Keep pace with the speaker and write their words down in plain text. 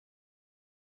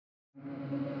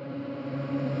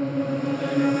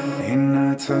In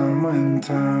a time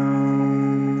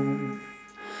town,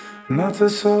 not a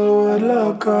soul would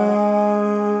look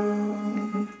up,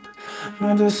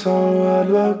 not a soul would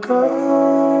look up,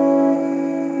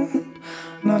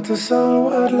 not a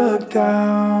soul would look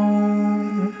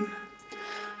down,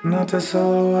 not a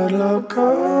soul would look up,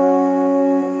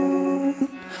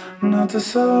 not a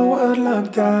soul would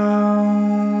look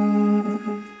down.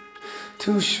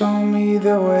 To show me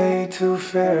the way to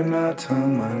fair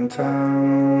Nataman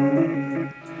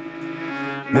town.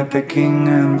 Met the king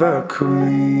and the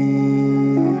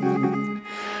queen,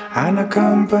 and a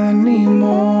company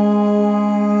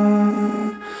more.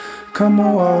 Come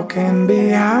a walking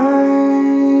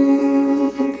behind,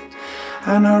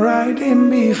 and a riding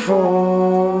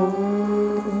before.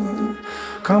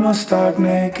 Come a stark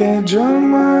naked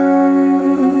drummer,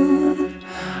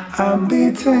 I'm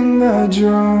beating the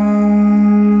drum.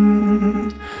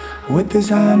 With his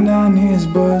hand on his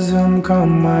bosom,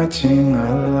 come marching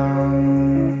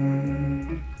along.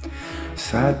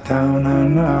 Sat down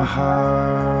on a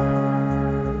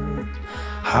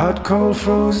hard cold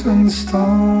frozen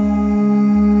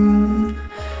stone.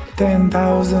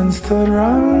 10,000 stood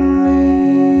round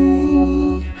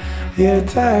me,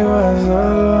 yet I was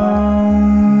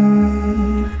alone.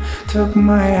 Took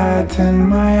my hat in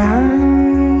my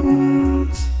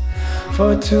hands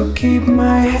for to keep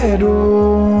my head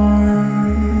warm.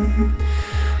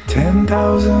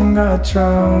 10,000 got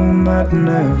drowned that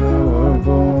never were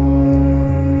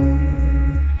born.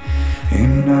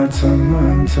 In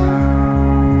Nataman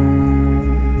town,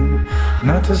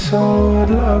 not a soul would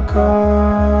look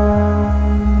up,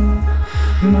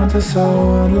 not a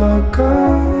soul would look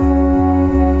up,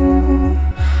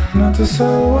 not a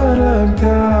soul would look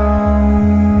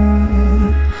down,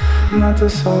 not a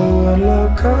soul would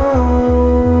look up,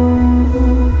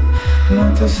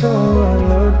 not a soul would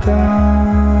look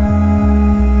down.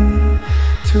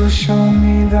 To show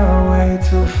me the way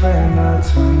to fair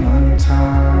Nataman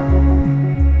town.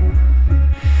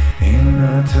 In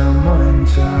Nataman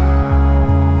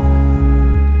town,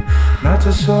 not a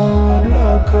soul would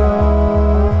look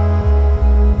up,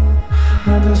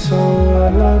 not a soul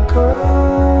would look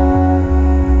up,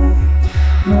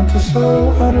 not a soul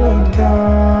would look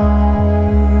down,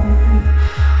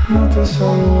 not a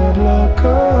soul would look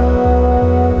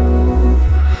up,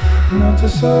 not a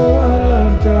soul would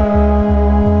look down.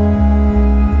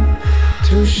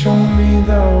 To show me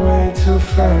the way to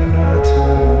fair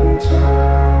Nataman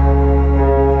town.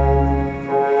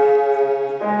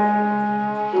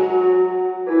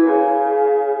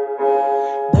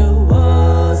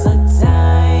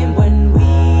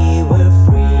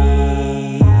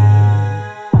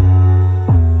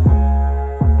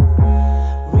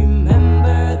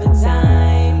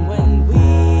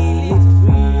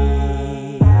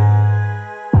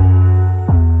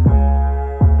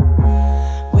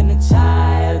 When a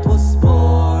child was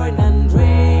born and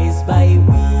raised by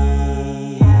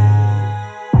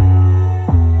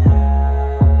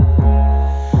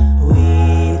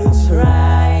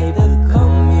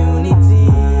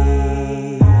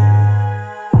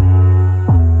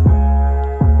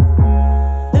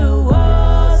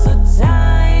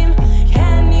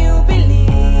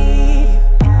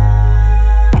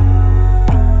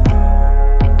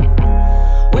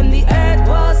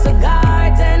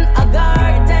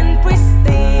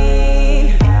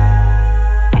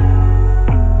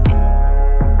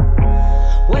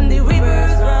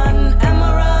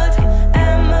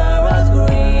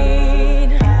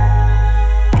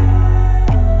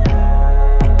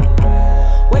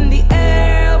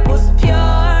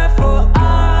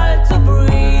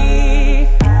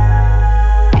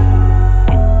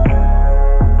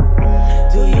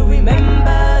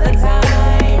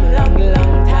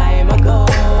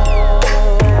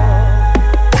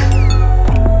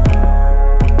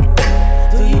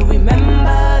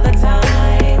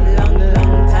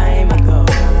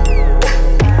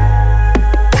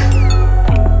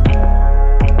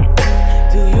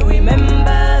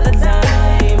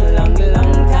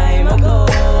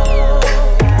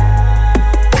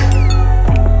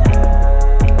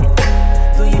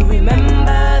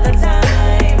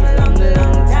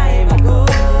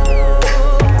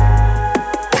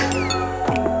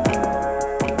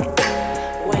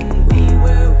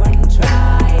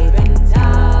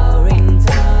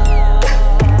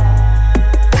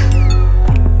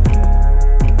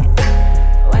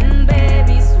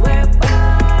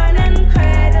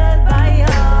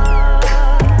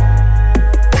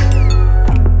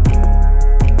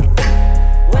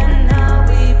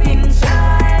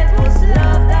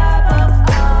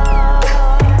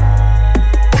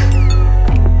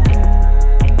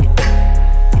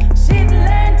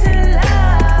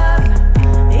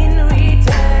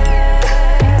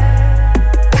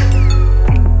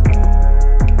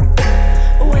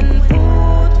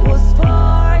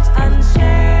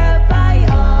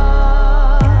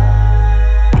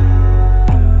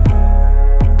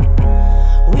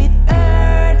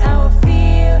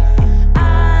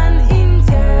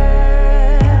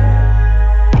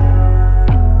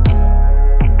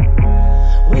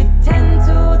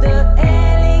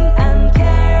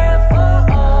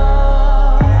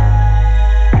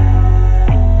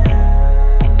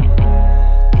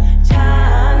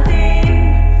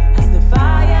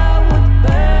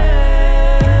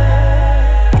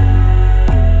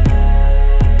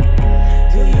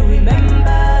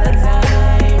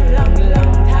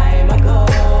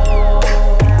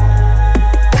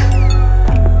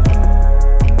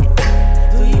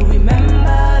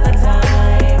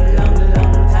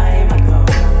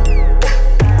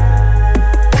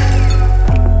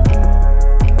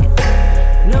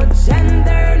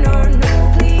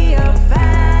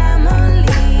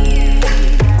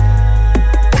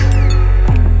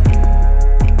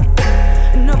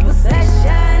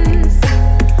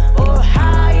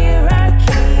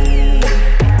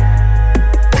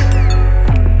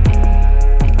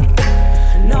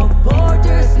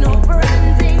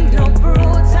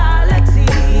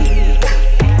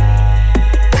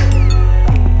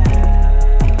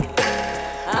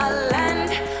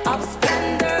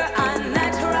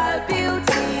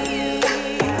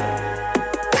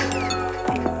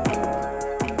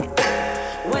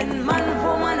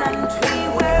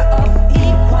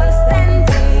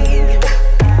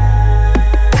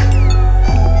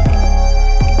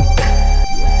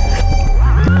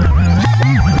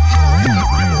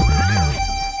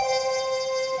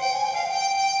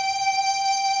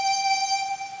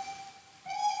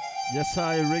Yes,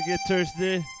 I Reggae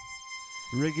Thursday.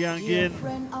 Reggae again.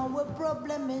 Friend, our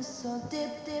problem is so deep.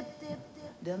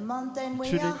 The mountain we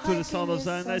Tune are into the sound of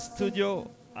hiking is Zionite so Studio.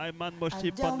 steep. I'm Man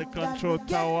Moship I on the doubt that control we'll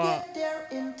tower. get there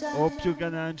in time, Hope you're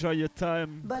gonna enjoy your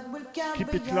time. but we'll carry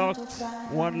Keep it on to locked.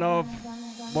 climb. One love,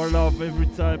 more love every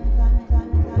time.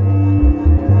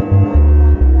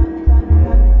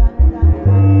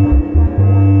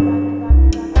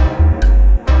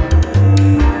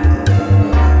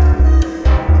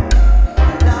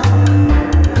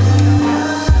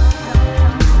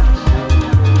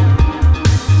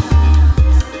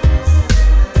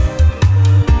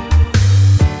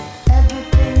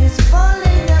 Everything is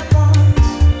falling apart.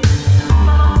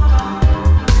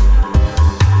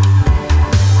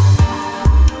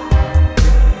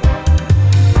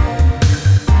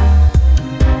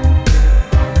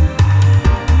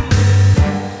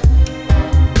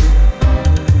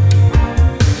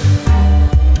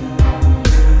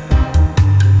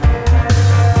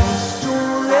 Too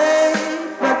late,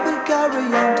 but we'll carry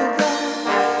on to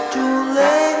climb. Too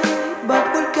late, but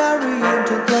we'll carry on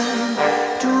to climb.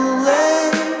 Too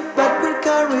late, but we'll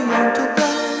carry on to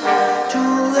climb.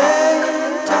 Too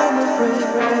late, I'm afraid.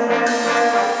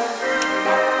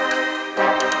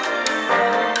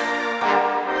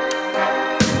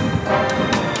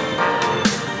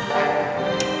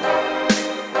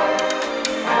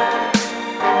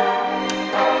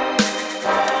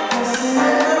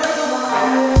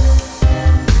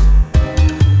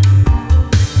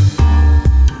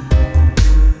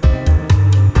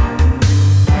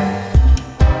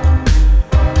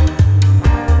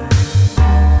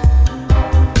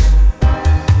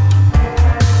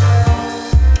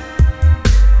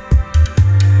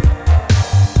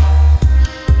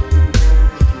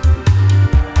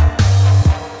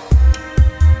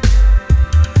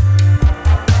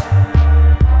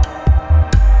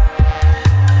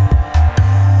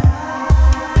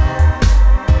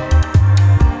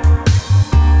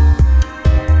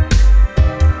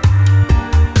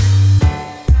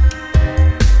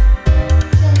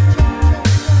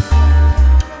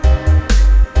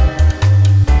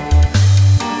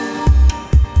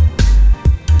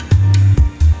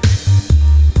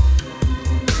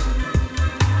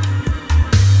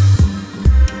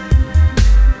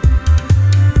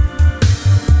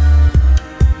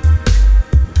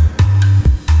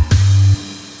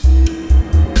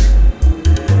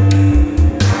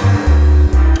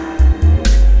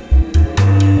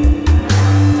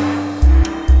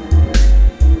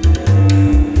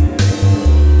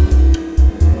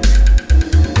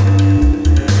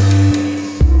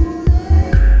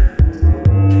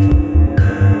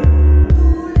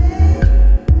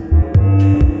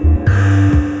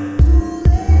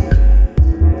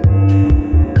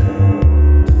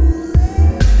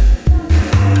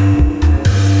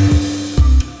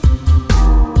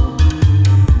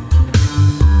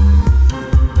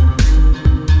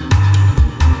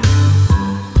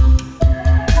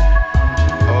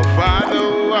 Oh, Father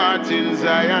who art in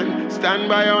Zion, stand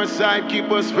by our side, keep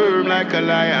us firm like a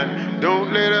lion.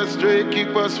 Don't let us stray,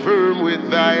 keep us firm with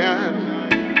Zion.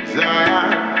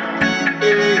 Zion.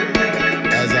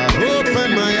 As I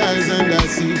open my eyes and I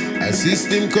see a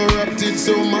system corrupted,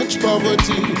 so much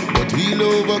poverty. But we'll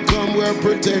overcome, we're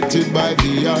protected by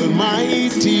the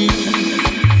Almighty.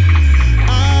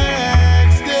 I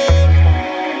ask them,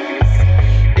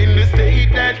 in the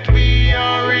state that we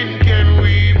are in, can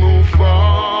we move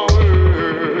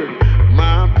forward,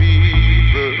 my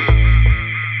people?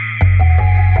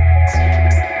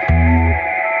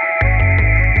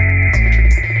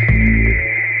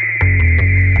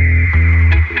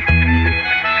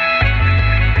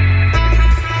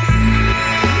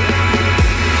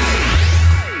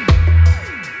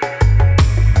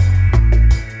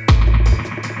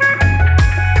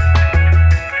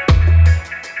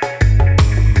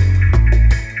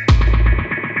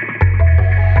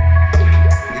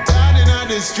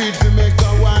 The street we make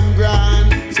a $1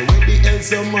 grand. So where the hell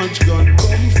so much gun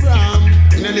come from?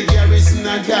 In the garrison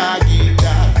a dog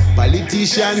eater,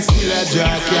 politicians still a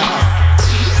drag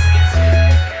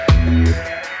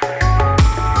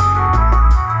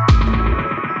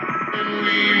When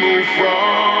we move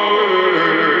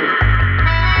forward,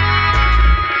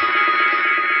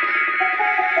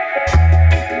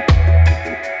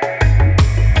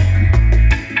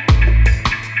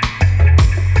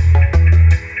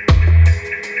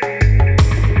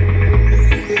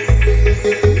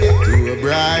 to a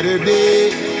brighter day.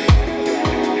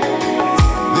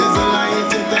 There's a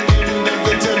light at the end of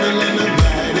the tunnel and a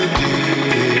brighter day.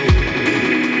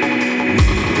 We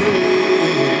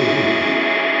pray.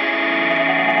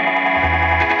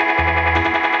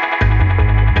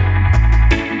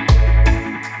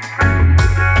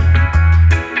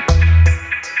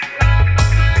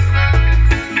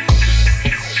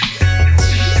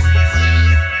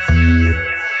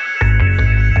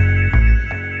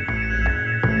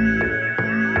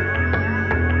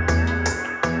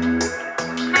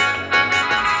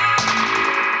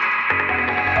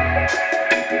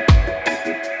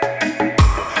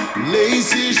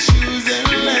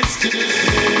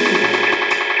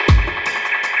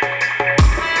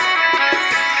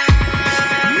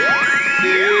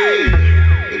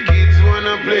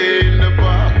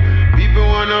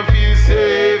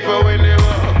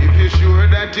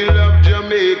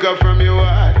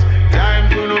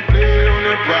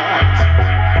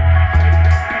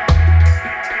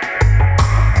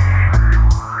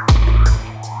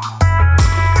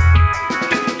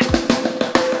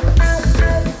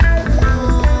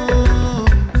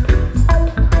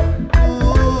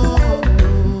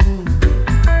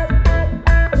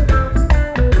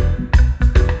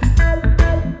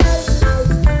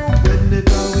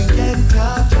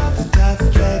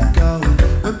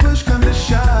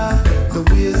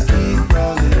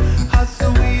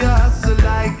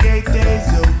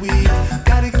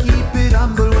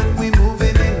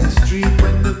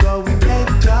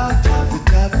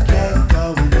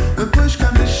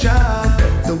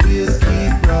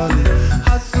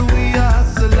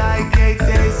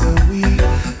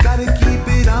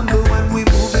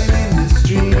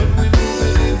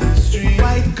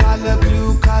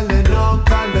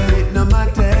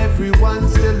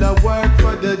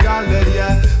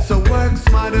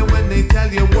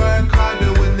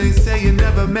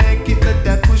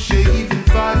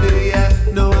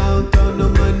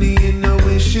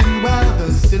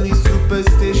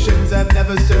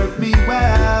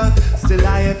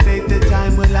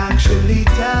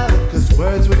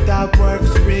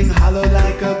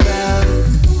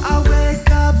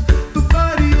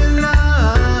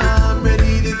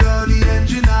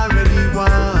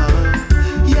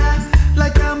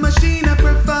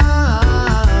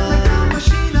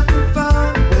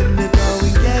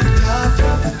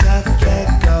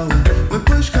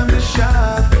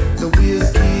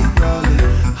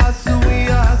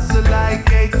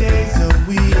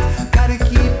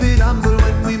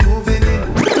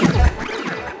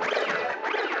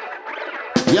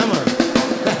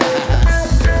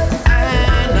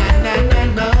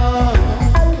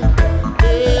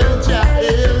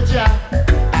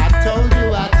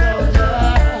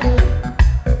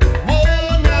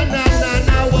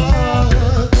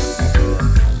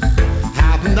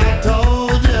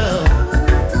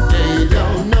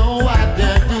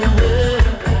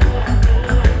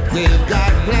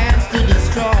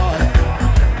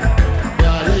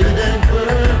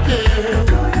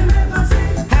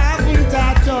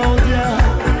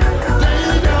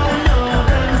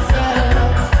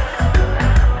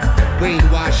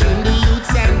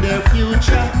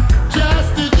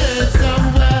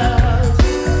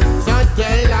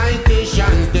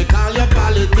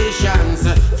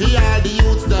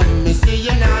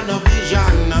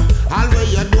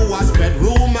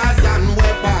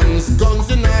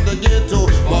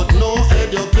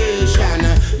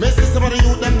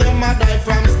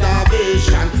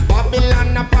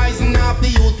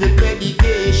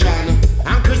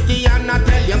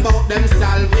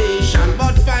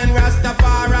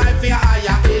 Rastafari for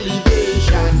higher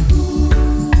elevation.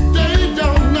 They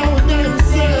don't know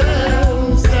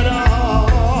themselves at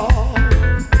all.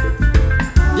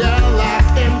 They're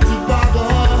like empty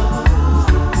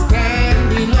bubbles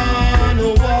standing on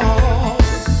a wall.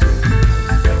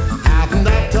 Haven't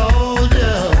I told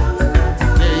you?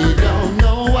 They don't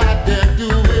know what they're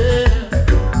doing.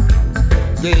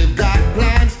 They've got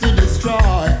plans to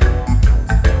destroy,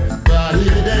 but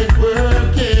it ain't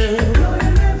working.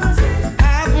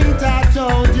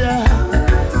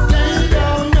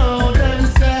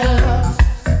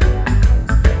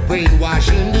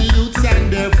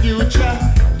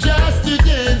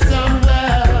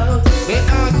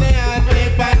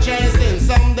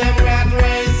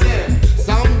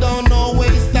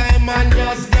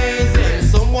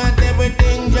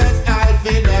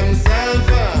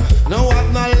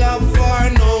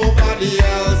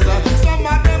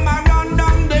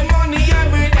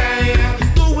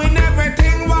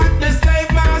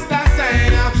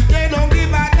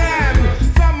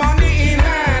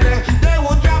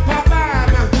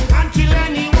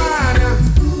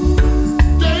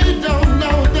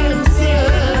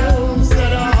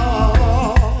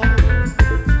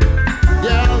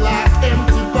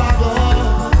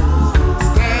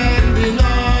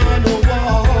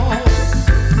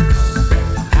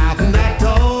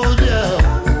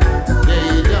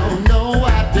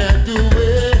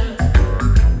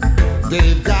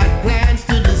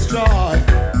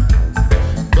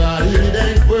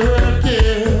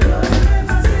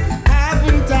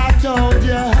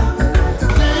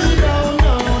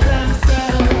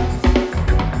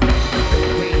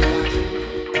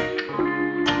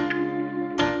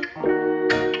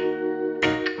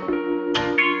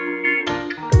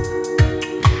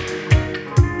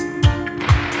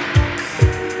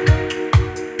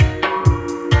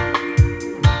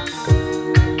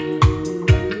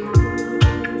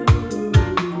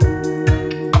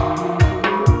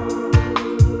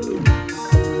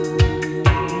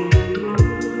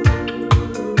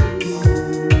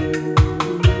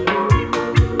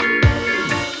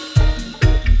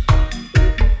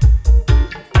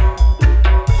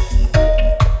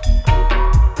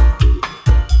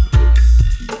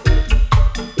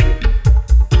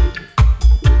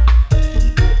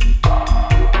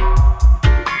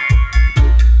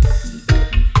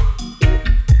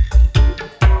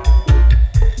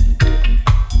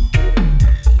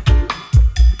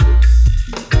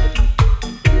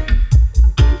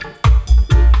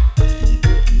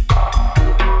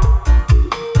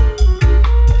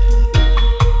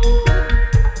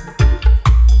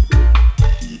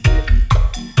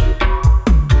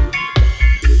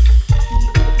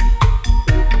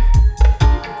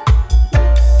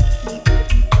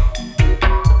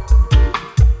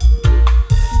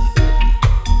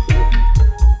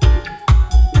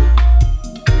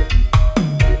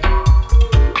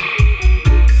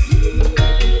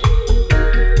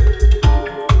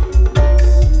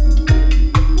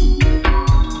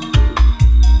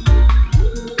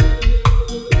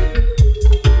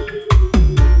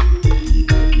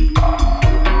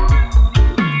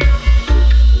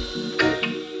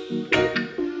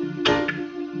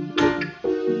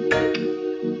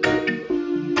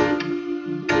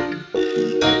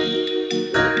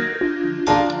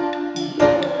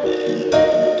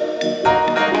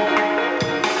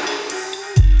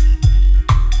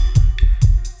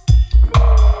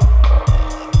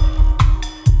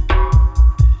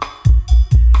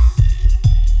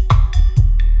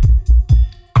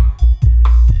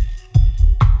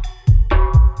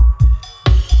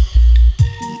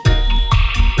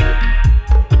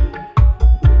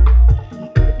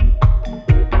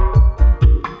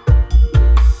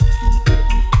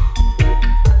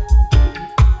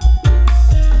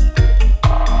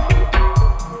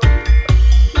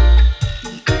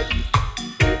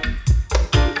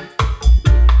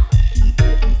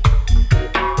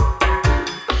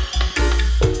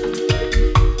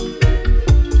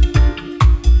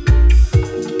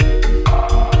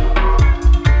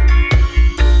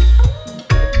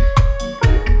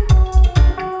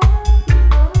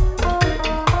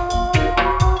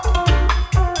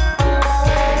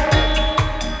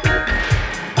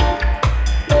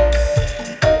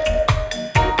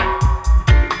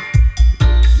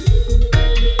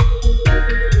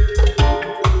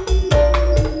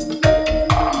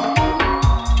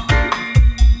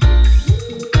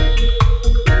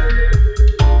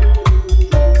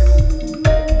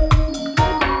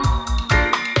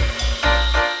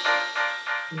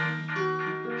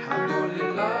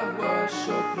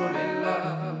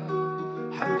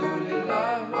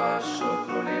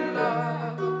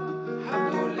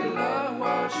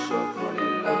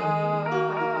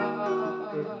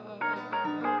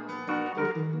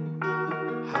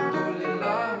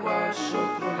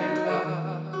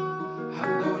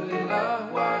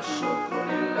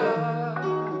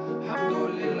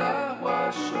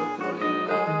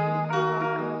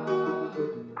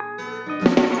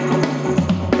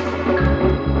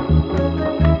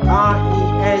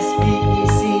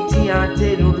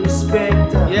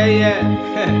 respect. Yeah, yeah.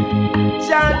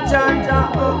 John, John,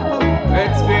 John,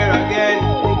 Red Spear again.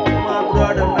 my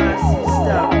brother, my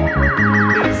sister.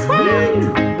 Respect.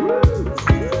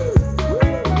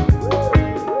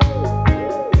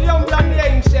 Young blood, the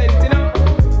ancient, you know.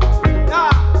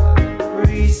 Ah.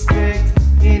 Respect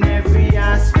in every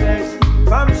aspect.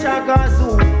 From Shaka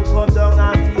Zulu, come down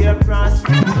and fear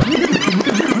prospect.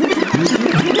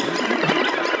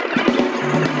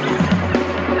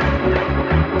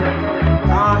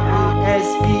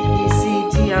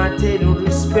 R-E-S-P-E-C-T, I tell you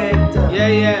respect. Yeah,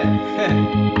 yeah.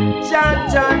 John,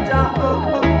 John, John,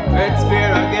 Red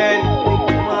Spear again.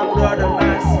 my brother,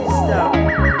 my sister.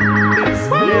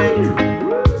 Respect.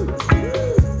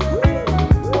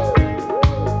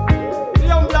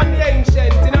 Young blood, the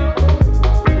ancient, you know.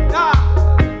 Ah.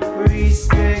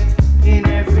 Respect in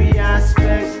every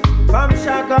aspect. From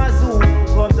Shaka Zulu,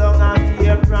 come down and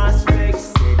fear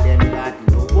prospects. Say them that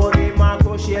nobody man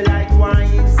go share like one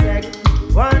insect.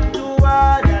 One to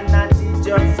one and not it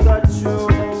just got through.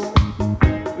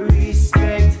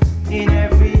 Respect in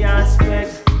every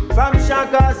aspect. From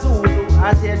Shaka Zulu,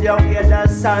 I tell you where the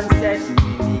sunset.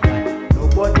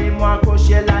 Nobody man go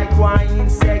share like one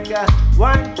insect.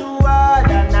 One to one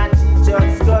and not it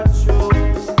just got through.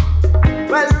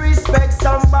 Well, respect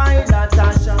somebody that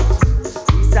a shop.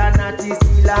 This a natty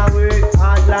still a work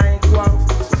hard like one.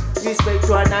 Respect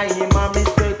to an him and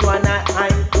respect to an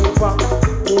I'm Cooper.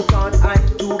 Who thought I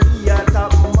to be a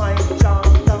top my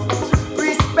chapter.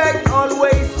 Respect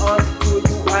always us to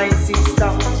you, I sister.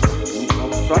 Who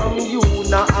come from you,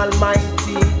 na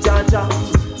Almighty Jaja.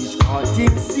 Each part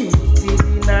him seated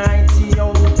in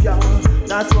Ethiopia.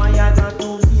 That's why I got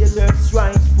to be Earth's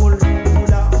rightful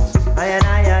ruler.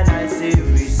 I say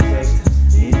respect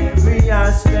in every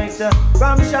aspect.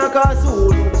 From Shaka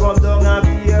Zulu, come down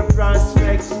and fear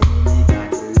prospect.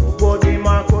 Nobody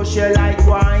man go share like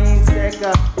one insect.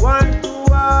 One to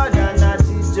one and that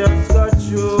it just got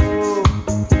through.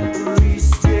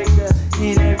 Respect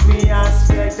in every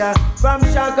aspect. From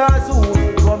Shaka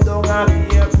Zulu, come down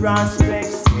and fear prospect.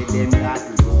 Say them that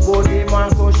nobody man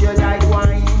go share like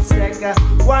one insect.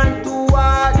 One to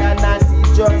one and that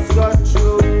it just got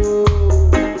through.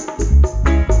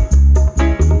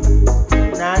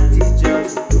 Not it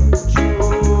just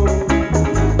true.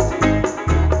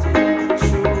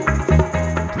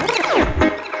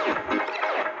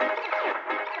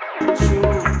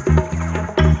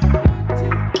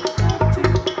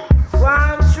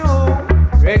 One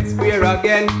true. Red Spear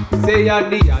again. Say you're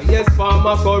the highest form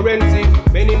of currency.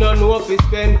 Many no know if you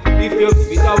spend. If you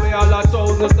give it away all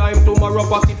 1,000 times, tomorrow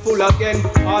pocket full again.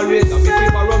 Always have it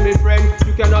tomorrow, my friend.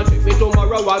 You cannot take me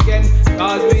tomorrow again.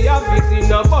 Cause we have it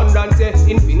in abundance,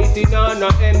 infinity no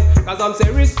end. Cause I'm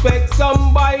say respect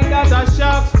somebody that a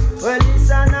shop. Well, this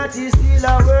and that is still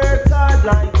a work hard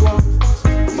like one.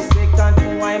 Respect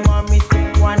unto my mom,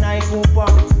 respect one I Cooper.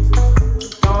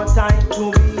 No time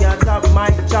to be a top my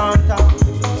chanter.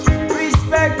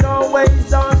 Respect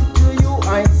always unto you,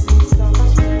 I sister.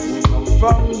 Who come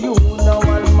from you, now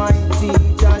Almighty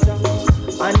Jaja.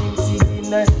 And him sitting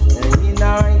in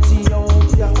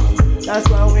Ethiopia. That's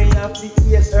why we have to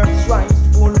hear Earth's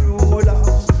rightful ruler.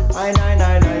 I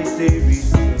say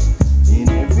respect in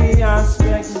every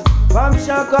aspect. From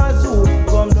Shaka Zulu,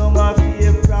 come down and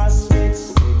fear prospects.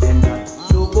 Say them that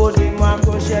nobody man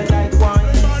go share like one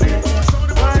insect.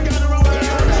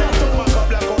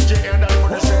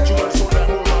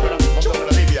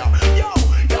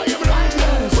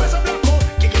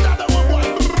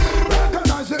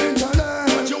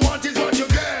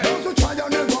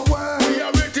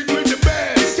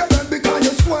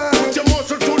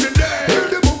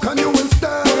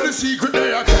 Secret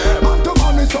they are kept. And to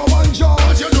man is so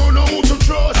unjust. You don't know who to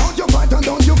trust. Don't you fight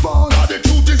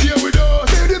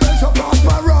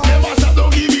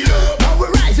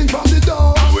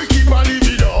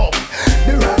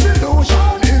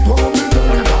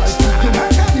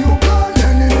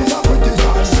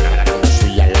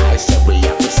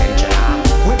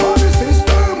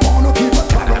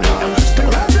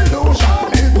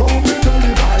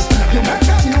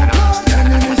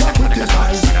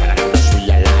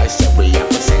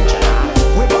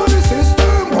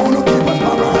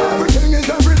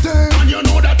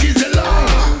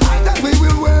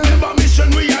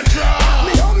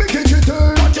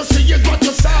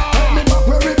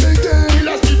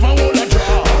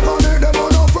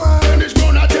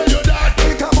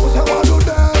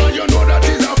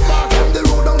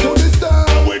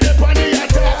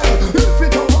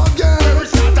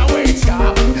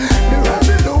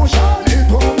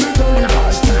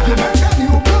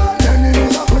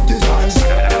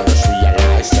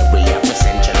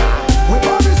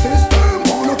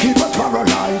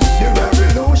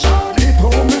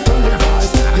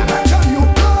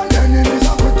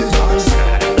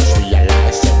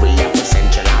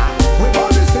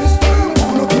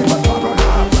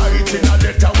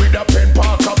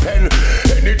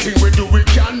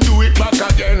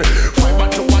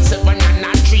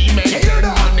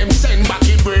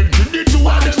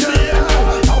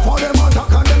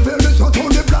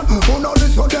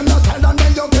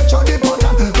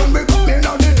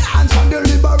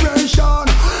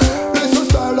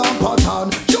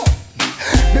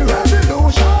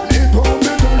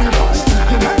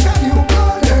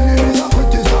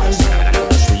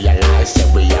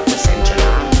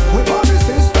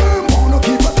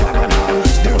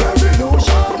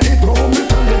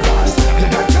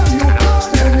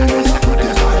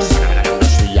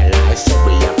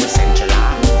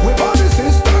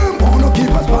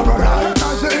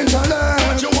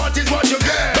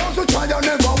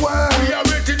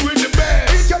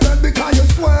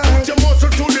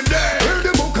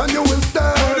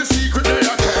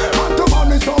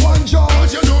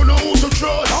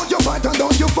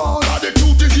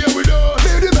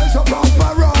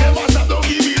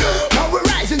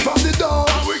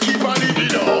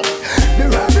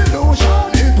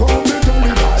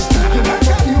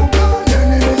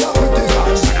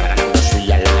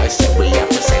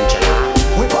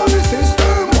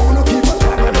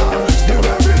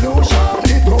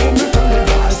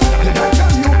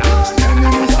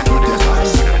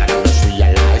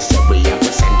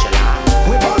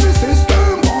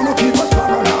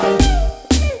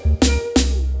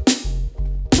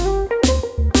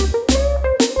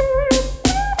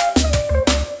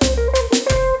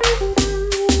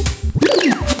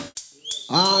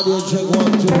Audio check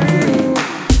 1, 2, 3.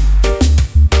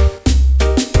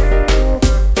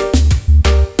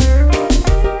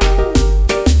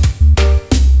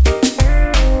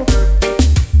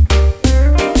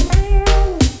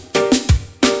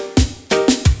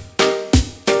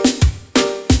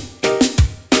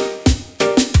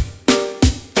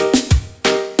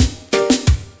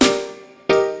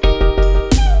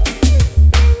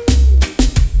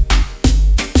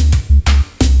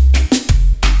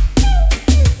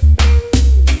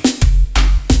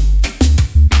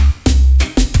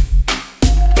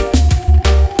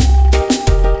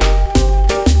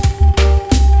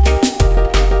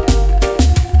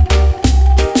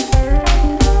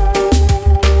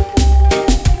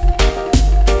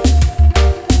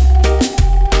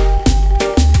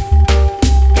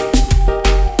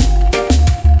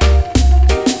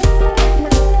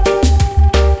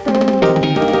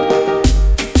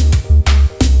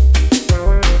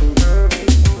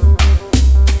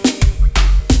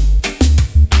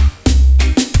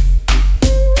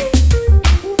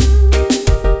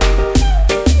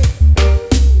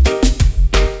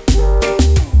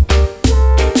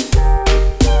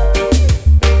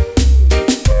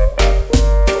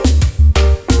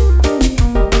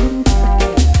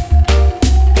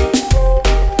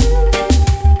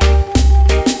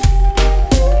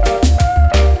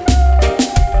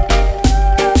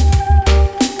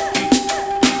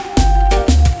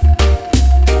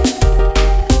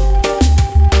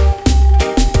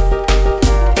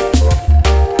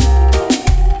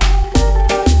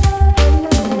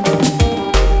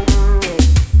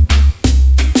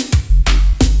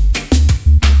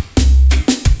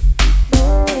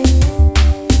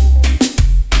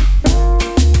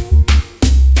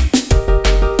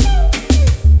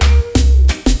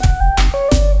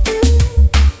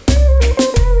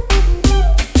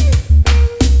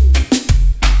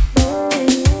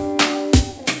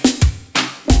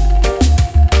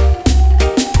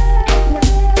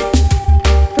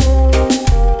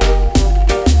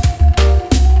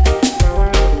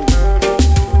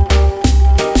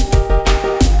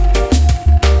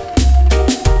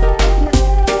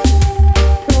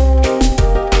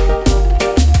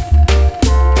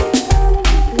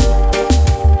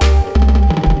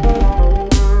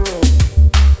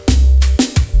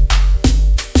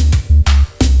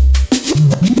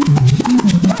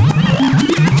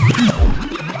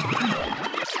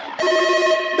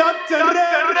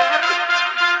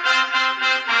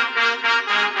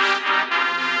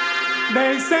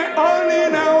 They say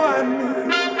only no one.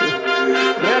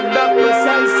 Red Doctor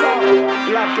say so,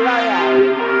 Black Liar.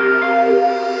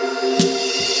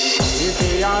 If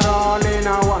we are all in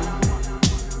a one,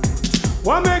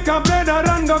 what make a brother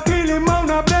and go kill him on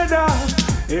a brother?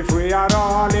 If we are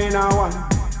all in a one,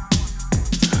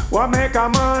 what make a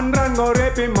man run go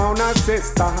rape him on a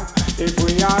sister? If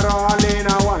we are all in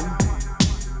a one,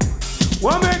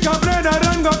 what make a brother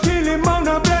run go kill him on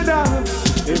a brother?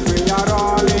 If we are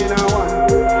all in a one,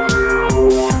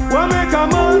 what make a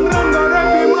man run go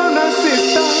rape him on a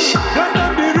sister? Just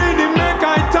up the rhythm, make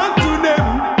I talk to them.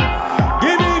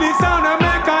 Give me the sound and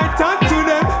make I talk to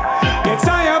them. It's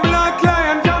I a Black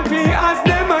Lion, can't be ask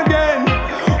them again.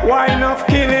 Why enough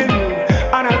killing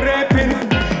and a raping?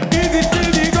 Is it for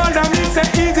the gold and me say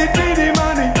is it for the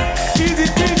money? Is it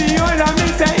for the oil and me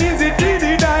say is it for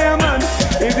the diamond?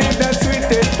 Is it the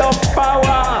sweetest of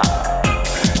power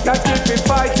that keep me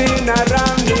fighting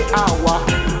around the hour?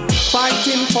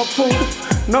 Fighting for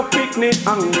food, no picnic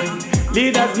hungry.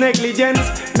 Leaders' negligence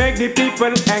make the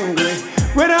people angry.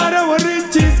 When all our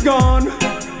rich is gone,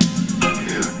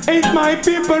 ain't my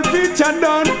people future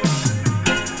done?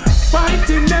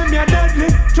 Fighting them ya deadly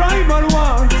tribal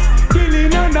wars,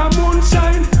 killing under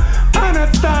moonshine and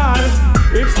a star.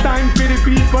 It's time for the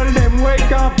people them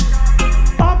wake up.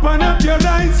 Open up your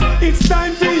eyes, it's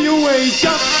time for you wake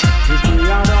up. If we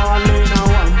are all in a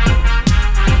one,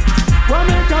 what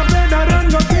make a brother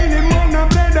and go kill him on a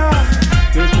brother?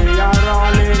 If we are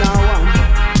all in a one,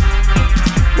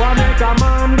 what make a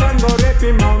man run go rape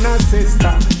him on a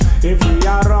sister? If we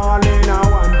are all in a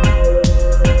one,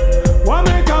 what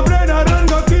make a brother run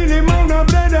go kill him on a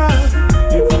brother?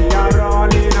 If we are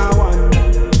all in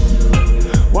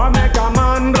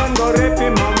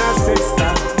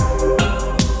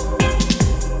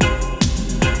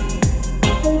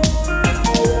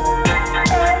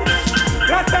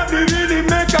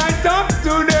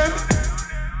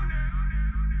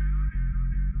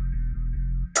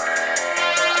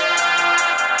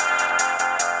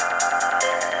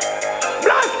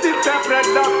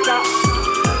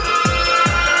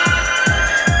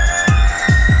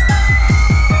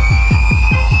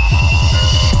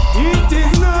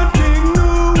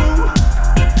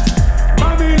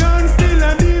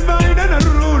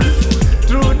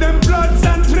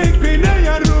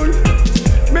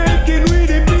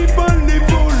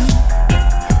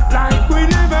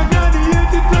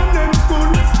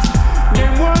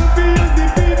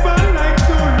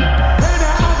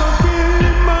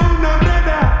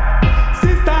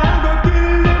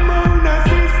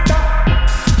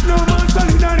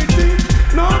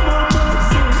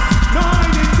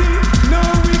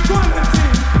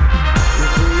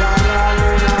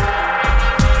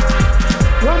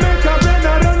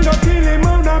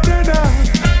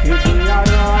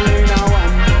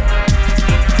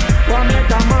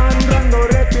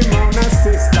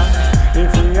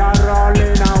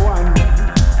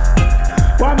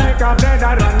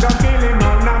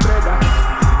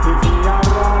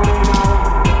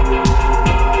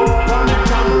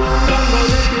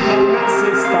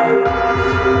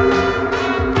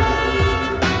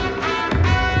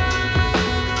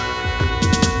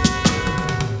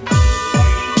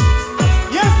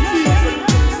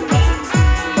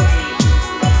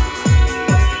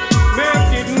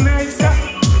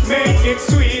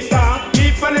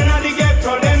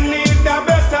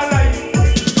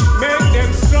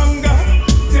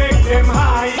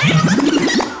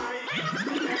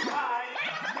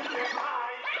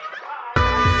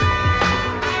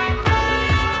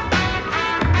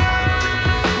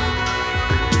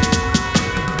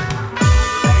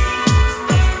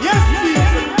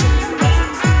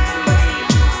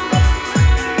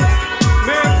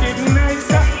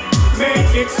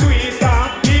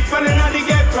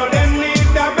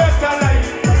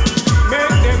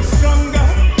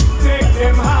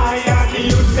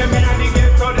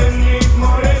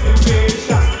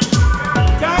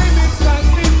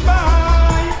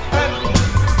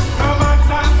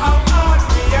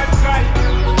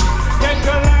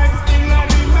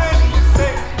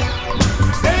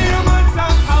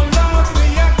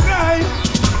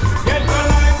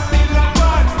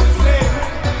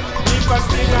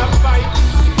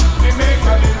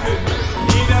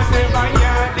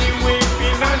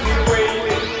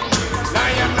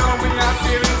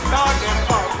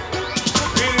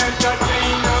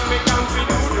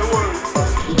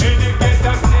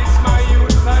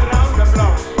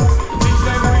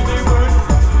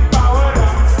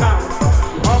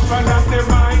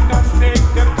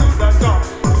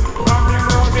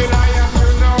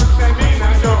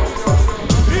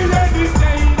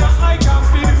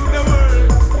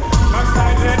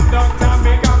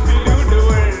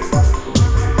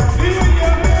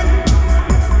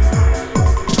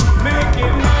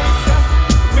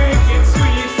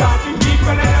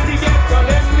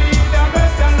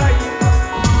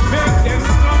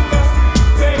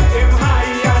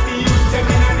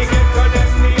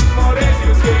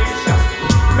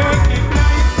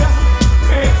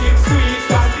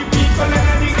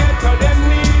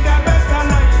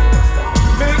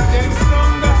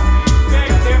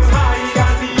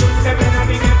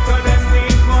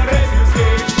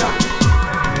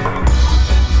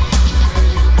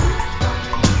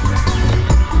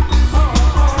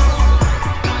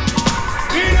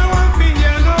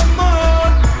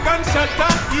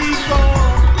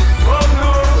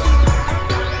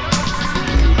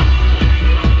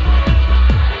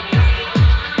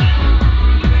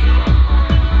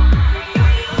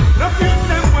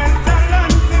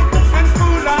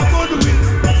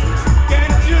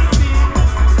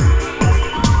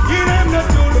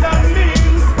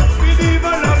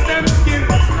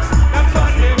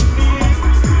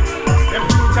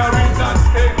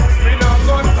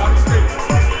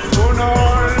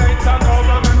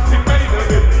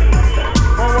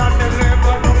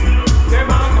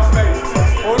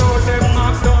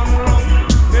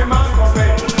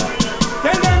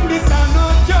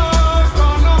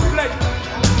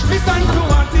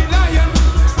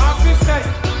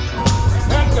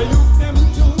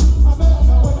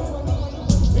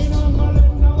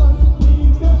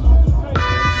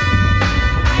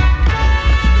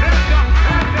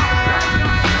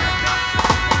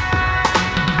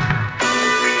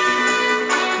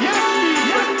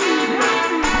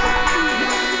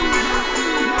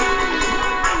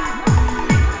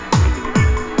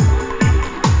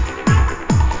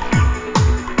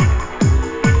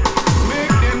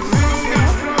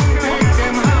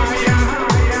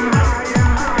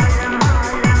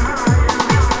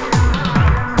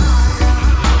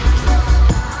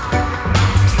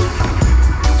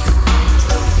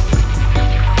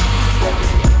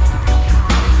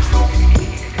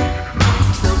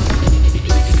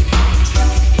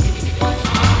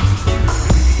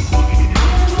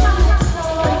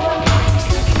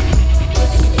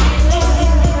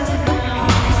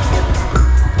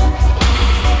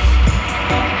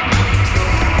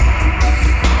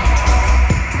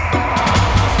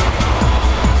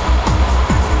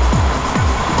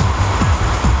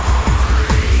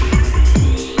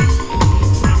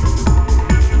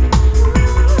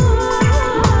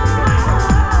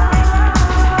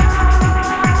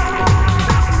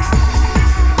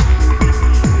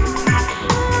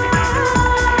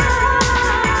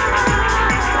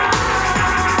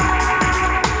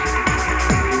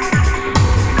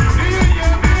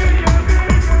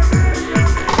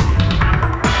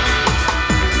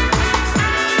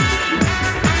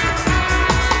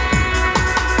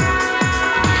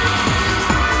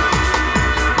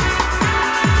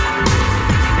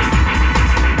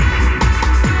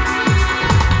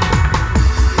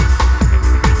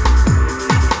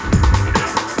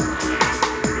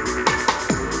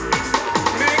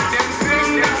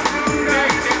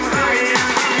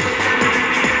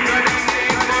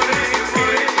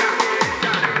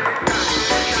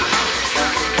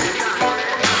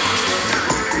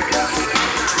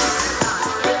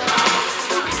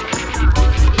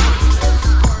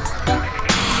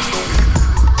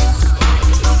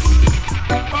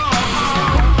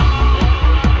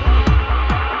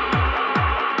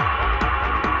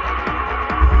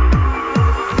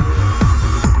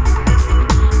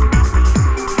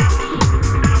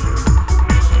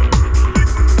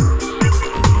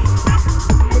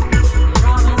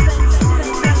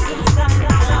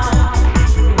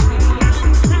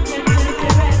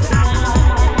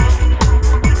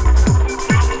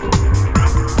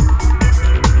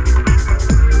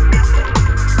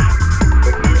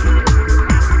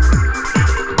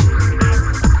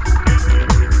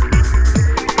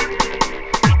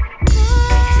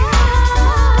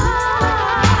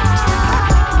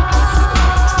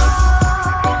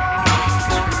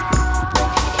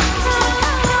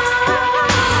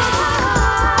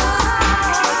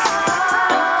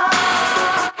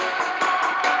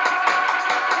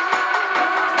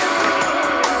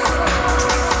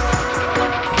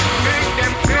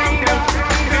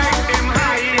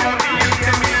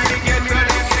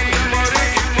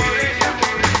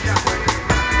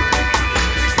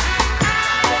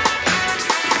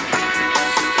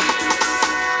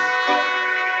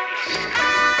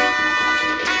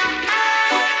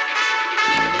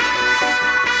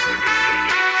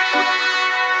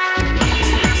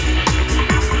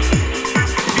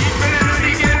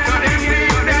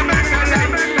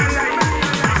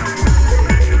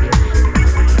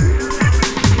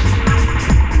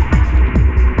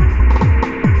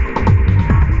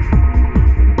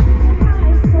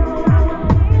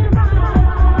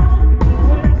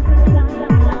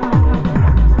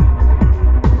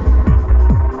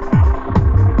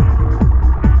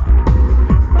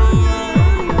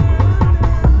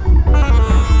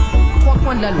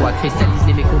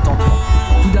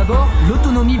D'abord,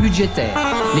 l'autonomie budgétaire.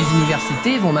 Les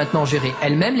universités vont maintenant gérer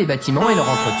elles-mêmes les bâtiments et leur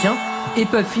entretien et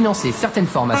peuvent financer certaines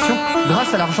formations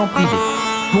grâce à l'argent privé.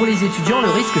 Pour les étudiants,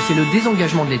 le risque, c'est le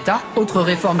désengagement de l'État. Autre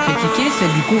réforme critiquée,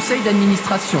 celle du conseil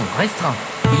d'administration, restreint.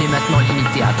 Il est maintenant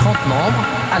limité à 30 membres,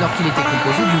 alors qu'il était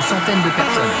composé d'une centaine de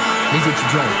personnes. Les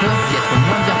étudiants ont peur d'y être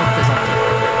moins bien représentés.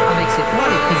 Avec cette loi,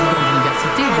 les présidents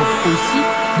d'université vont aussi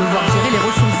devoir gérer les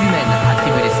ressources humaines,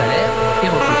 attribuer les salaires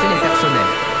et recruter les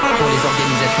personnels. Pour les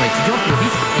organisations étudiantes, le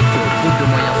risque est que, faute de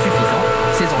moyens suffisants,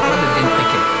 ces emplois deviennent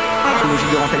précaires.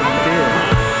 Logique de rentabilité.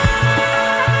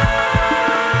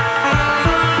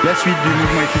 La suite du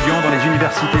mouvement étudiant dans les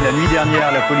universités. La nuit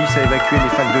dernière, la police a évacué les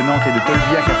facs de Nantes et de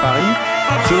Tolbiac à Paris.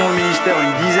 Selon le ministère,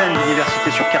 une dizaine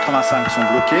d'universités sur 85 sont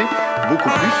bloquées, beaucoup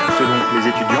plus selon les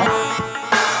étudiants.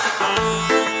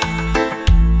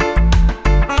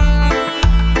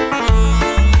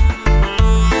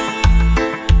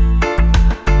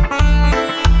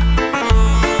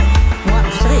 Moi,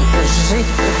 vous savez,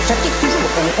 j'applique toujours.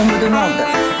 On me demande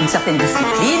une certaine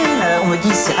discipline, on me dit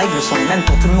que ces règles sont les mêmes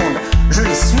pour tout le monde. Je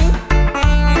les suis.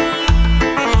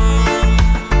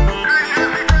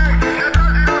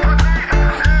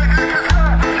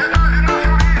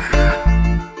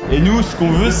 Et nous, ce qu'on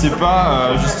veut, c'est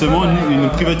pas justement une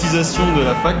privatisation de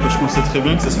la fac, parce qu'on sait très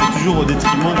bien que ça se fait toujours au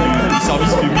détriment du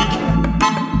service public.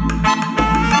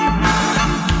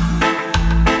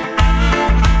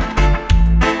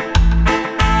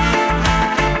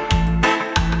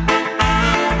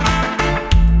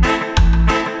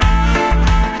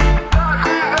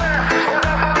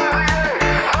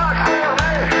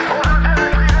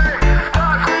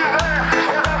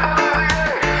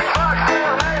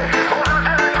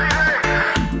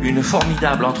 Une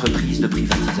formidable entreprise de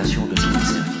privatisation de tous les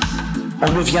services.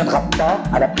 On ne viendra pas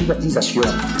à la privatisation.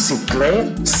 C'est clair,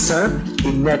 simple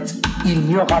et net. Il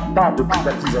n'y aura pas de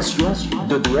privatisation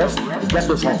d'EDF et Gaz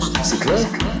de France. C'est clair,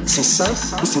 c'est simple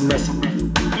et c'est net.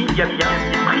 Il y a bien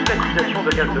une privatisation de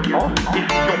Gaz de France et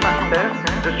fusion paritaire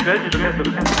de Suez et de Gaz de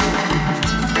France.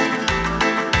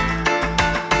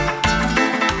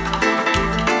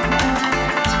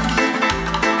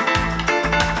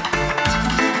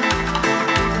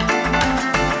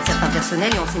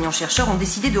 Personnels et enseignants-chercheurs ont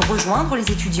décidé de rejoindre les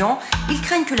étudiants. Ils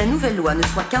craignent que la nouvelle loi ne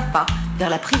soit qu'un pas vers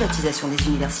la privatisation des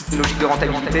universités. Logique de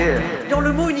rentabilité. Dans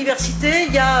le mot université,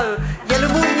 il y a le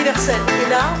mot universel. Et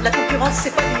là, la concurrence,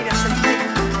 c'est pas l'universalité.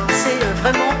 C'est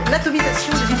vraiment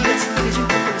l'atomisation des universités les unes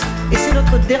contre les autres. Et c'est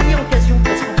notre dernière occasion,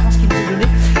 presque en France, qui nous est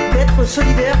donnée, d'être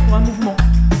solidaires pour un mouvement.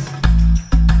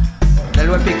 La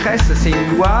loi Pécresse, c'est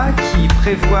une loi qui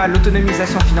prévoit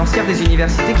l'autonomisation financière des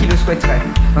universités qui le souhaiteraient,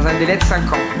 dans un délai de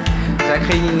 5 ans. Ça va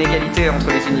créer une inégalité entre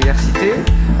les universités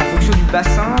en fonction du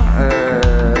bassin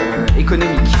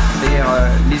économique. C'est-à-dire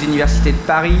les universités de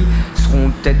Paris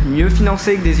seront peut-être mieux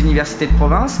financées que des universités de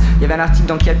province. Il y avait un article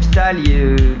dans Capital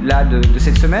là, de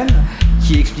cette semaine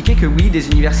qui expliquait que oui, des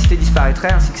universités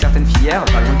disparaîtraient ainsi que certaines filières,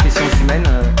 par exemple les sciences humaines,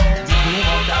 dites non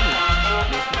rentables.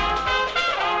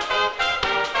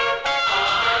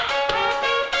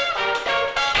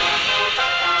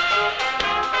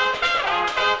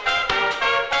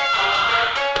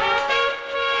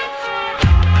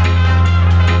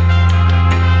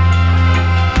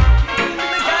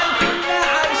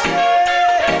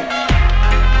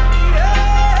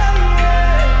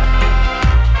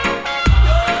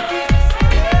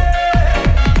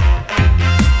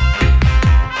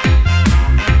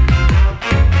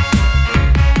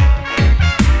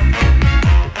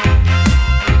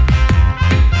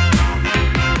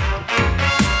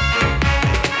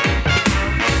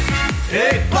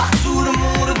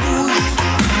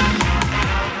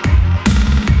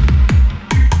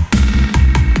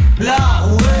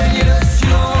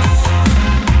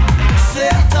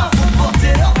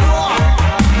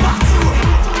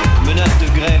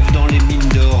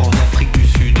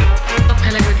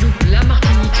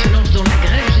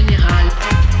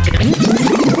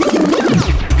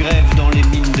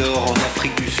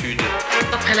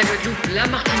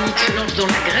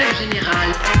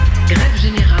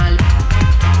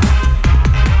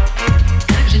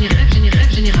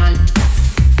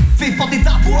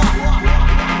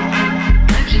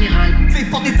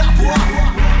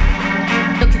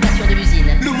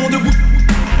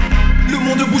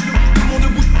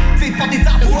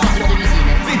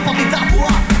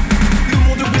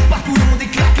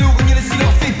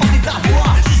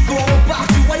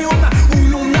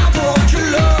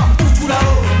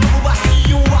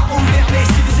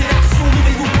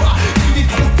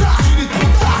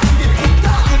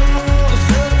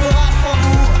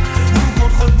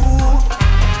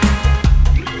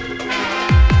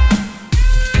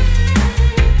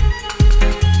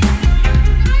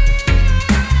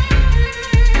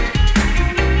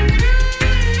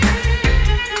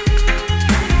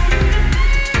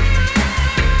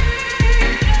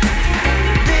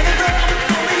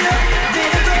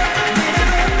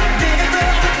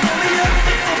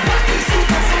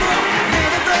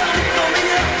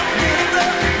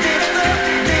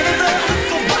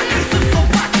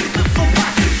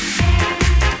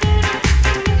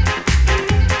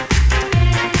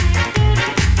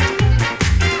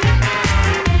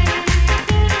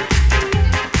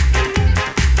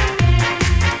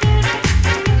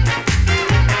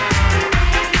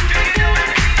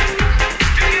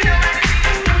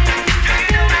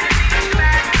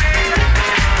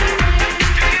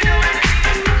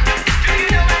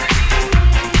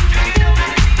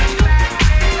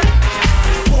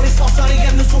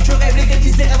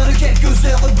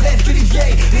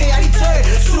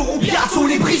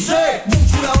 brisé. Donc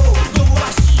tout là-haut, dans vos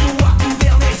machines, on va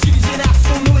gouverner. Si les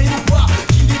nations n'auraient nous pas,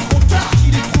 qu'il est trop tard,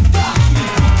 qu'il est trop tard, qu'il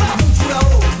est trop tard. Donc tout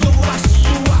là-haut, dans vos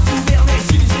machines, on va gouverner.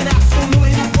 Si les nations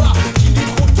n'auraient nous pas, qu'il est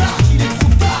trop tard, qu'il est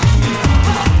trop tard, qu'il est trop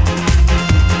tard.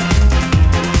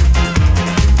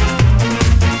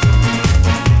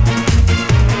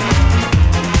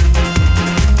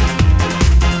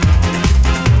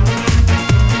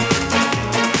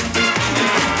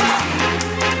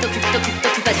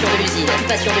 Occupation de l'usine,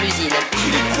 occupation de l'usine.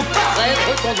 Bref,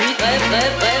 reconduite, bref,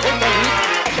 reconduite.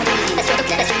 Occupation de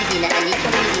l'usine, Annie,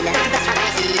 occupation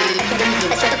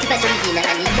de l'usine,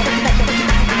 Annie,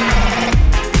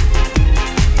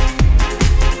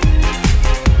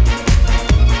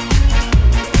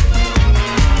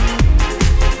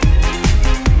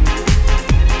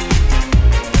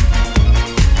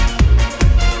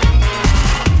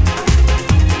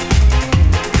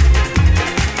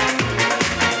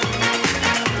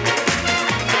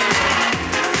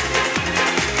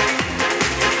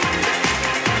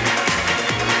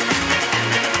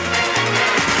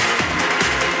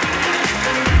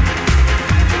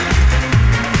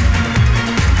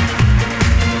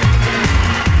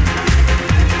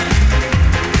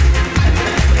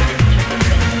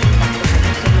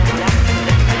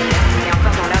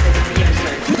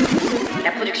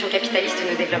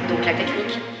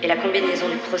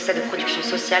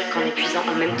 qu'en épuisant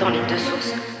en même temps les deux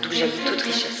sources d'où jaillit toute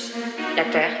richesse, la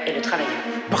terre et le travailleur.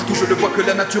 Partout je le vois que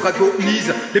la nature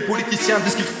agonise. Les politiciens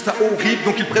disent qu'ils trouvent ça horrible,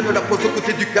 donc ils prennent la pause aux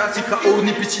côtés du gaz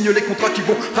Ifraoni, puis signent les contrats qui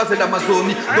vont raser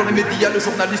l'Amazonie. Dans les médias, le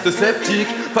journaliste sceptique,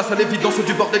 face à l'évidence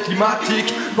du bordel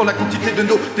climatique. Quand la quantité de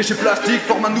nos déchets plastiques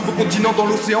forme un nouveau continent dans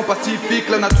l'océan Pacifique.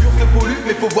 La nature se pollue,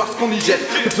 mais faut voir ce qu'on y jette.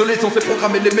 L'obsolescence est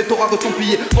programmée, les métaux rares sont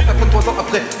pillés. Pour 83 ans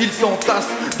après, ils s'entassent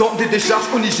dans des décharges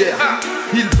au Niger.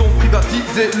 Ils ont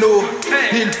privatisé l'eau,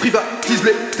 ils privatisent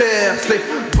les terres. C'est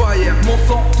Bayer,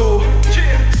 Monsanto,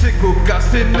 c'est Coca,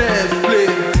 c'est Nestlé.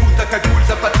 Boutakagoul,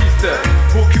 zapatiste,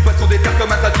 occupation des terres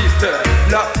comme un sadiste.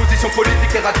 La position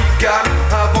politique est radicale,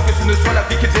 avant que ce ne soit la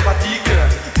vie qu'ils éradiquent.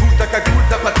 Boutakagoul,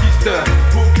 zapatiste,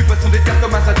 occupation des terres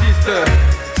comme un sadiste.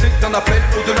 C'est un appel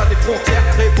au-delà des frontières,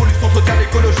 révolution sociale,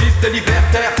 écologiste et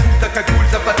libertaire. Boutakagoul,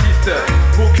 zapatiste,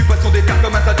 occupation des terres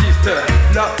comme un sadiste.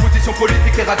 La position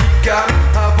politique est radicale,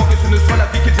 avant que ce ne soit la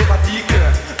vie qu'ils éradiquent.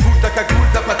 Boutakagoul,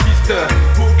 zapatiste,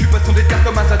 occupation des terres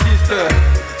comme un sadiste.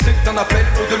 C'est un appel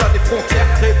au-delà des frontières,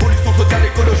 révolution sociale,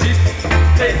 écologiste.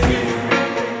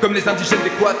 Comme les indigènes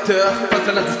d'Équateur, face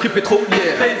à l'industrie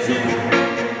pétrolière.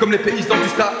 Comme les paysans du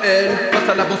Sahel, face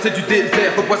à l'avancée du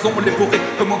désert. Reboisons les forêts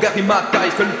comme en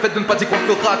Garimatai. Seul le fait de ne pas dire qu'on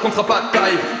fera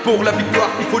contre-bataille. Pour la victoire,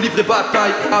 il faut livrer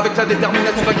bataille, avec la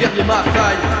détermination d'un guerrier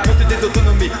Maasai. Monter des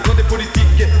autonomies, dans des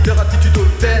politiques, leur attitude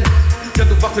hautaine. Viens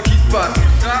donc voir ce qui se passe,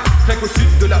 rien qu'au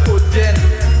sud de la Haute-Vienne.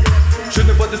 Je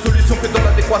ne vois de solution que dans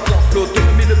la décroissance.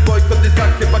 L'autonomie, le boycott des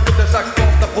actes, et pas que de la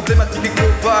jactance. La problématique est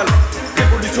globale,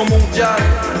 révolution mondiale.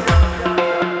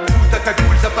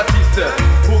 Boutakagoul, zapatiste,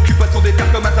 occupation des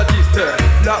terres comme un sadiste.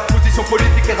 La position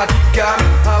politique est radicale,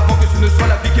 avant que ce ne soit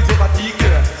la vie qu'ils éradiquent.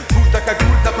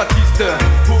 Boutakagoul, zapatiste,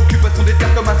 occupation des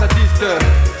terres comme un sadiste.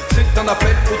 C'est un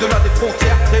appel au-delà des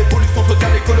frontières, révolution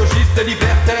sociale, écologiste et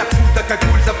libertaire.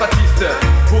 Boutakagoul, zapatiste,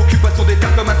 occupation des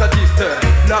terres comme un sadiste.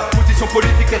 La position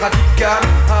politique est radicale,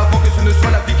 avant que ce ne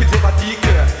soit la vie qu'ils éradiquent.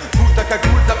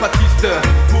 Boutakagoul, zapatiste,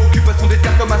 occupation des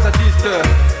terres comme un sadiste.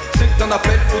 C'est un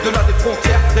appel au-delà des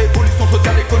frontières, révolution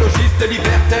sociale, écologiste et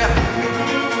libertaire.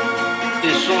 Ce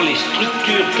sont les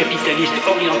structures capitalistes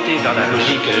orientées vers la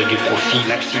logique du profit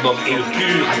maximum et le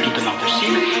plus rapidement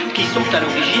possible qui sont à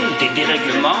l'origine des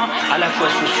dérèglements à la fois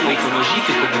socio-écologiques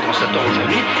que nous constatons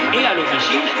aujourd'hui et à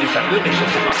l'origine du fameux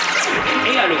réchauffement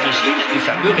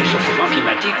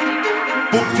climatique.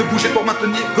 Pour se bouger pour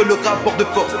maintenir que le rapport de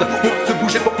force. Pour se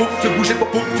bouger pour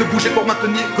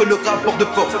maintenir que le rapport de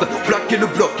force. Plaquer le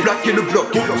bloc.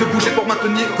 Pour se bouger pour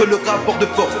maintenir que le rapport de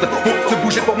force. Pour se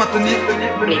bouger pour maintenir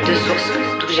les deux sources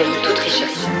d'où jaillit toute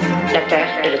richesse, la terre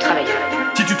et le travailleur.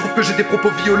 Si tu trouves que j'ai des propos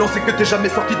violents, c'est que t'es jamais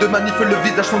sorti de manif le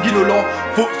visage sanguinolent.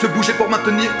 Faut se bouger pour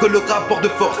maintenir que le rapport de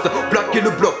force. Plaquer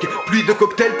le bloc, pluie de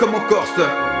cocktails comme en Corse.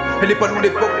 Elle est pas loin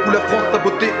l'époque où la France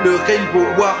sabotait le Rainbow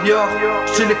Warrior.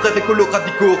 Chez les frères écolos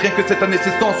radicaux, rien que cette année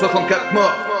c'est 164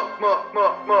 morts.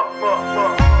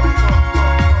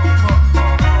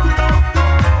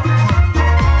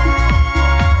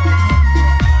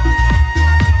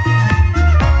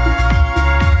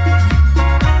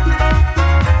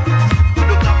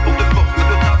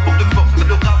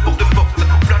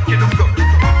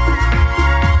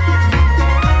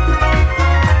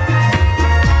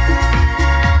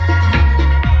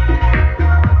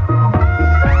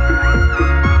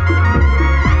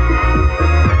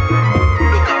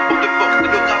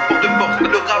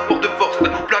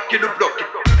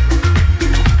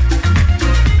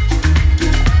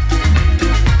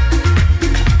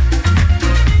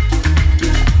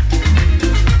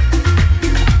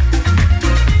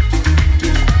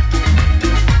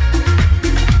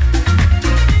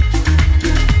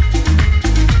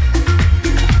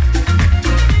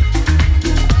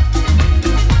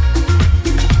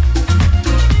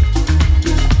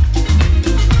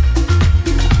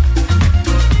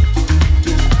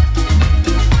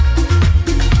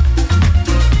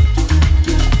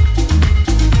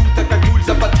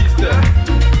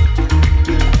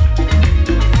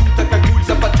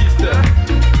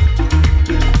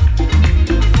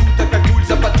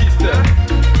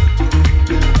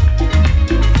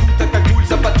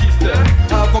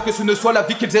 ne soit la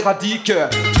vie qu'ils éradiquent.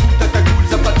 Tout à cagoule,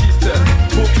 zapatiste,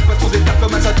 occupation d'état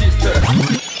comme un sadiste.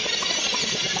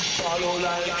 Follow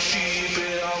like sheep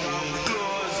in a wood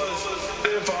clothes.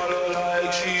 They follow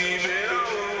like sheep in a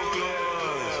wood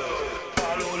clothes.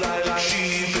 Follow like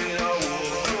sheep in a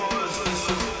wood clothes.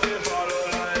 They follow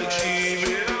like sheep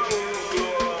in a wood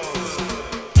clothes.